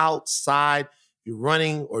 careful outside. If you're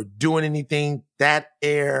running or doing anything, that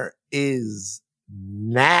air is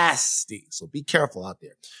nasty. So be careful out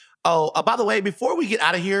there. Oh, by the way, before we get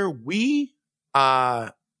out of here, we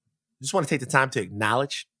just want to take the time to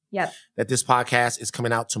acknowledge that this podcast is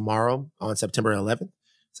coming out tomorrow on September 11th.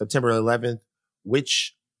 September 11th,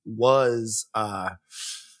 which was, oh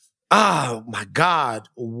my God,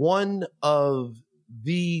 one of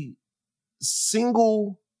the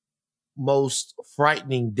single most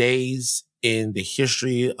frightening days in the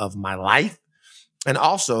history of my life, and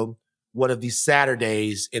also one of the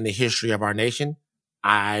Saturdays in the history of our nation.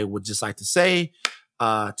 I would just like to say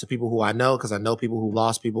to people who I know, because I know people who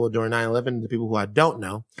lost people during 9/11, and the people who I don't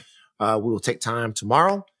know, we will take time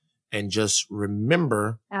tomorrow and just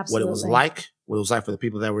remember what it was like for the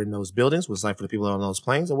people that were in those buildings, what it was like for the people that were on those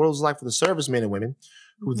planes, and what it was like for the servicemen and women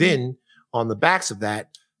who then, on the backs of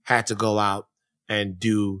that, had to go out and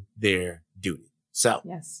do their duty. So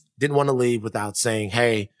didn't want to leave without saying,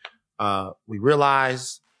 hey, we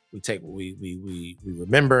realize, we take what we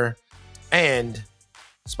remember, and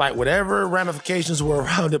despite whatever ramifications were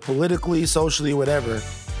around it politically, socially, whatever,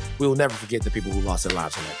 we will never forget the people who lost their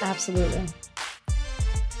lives on that day. Absolutely.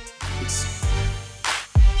 Peace.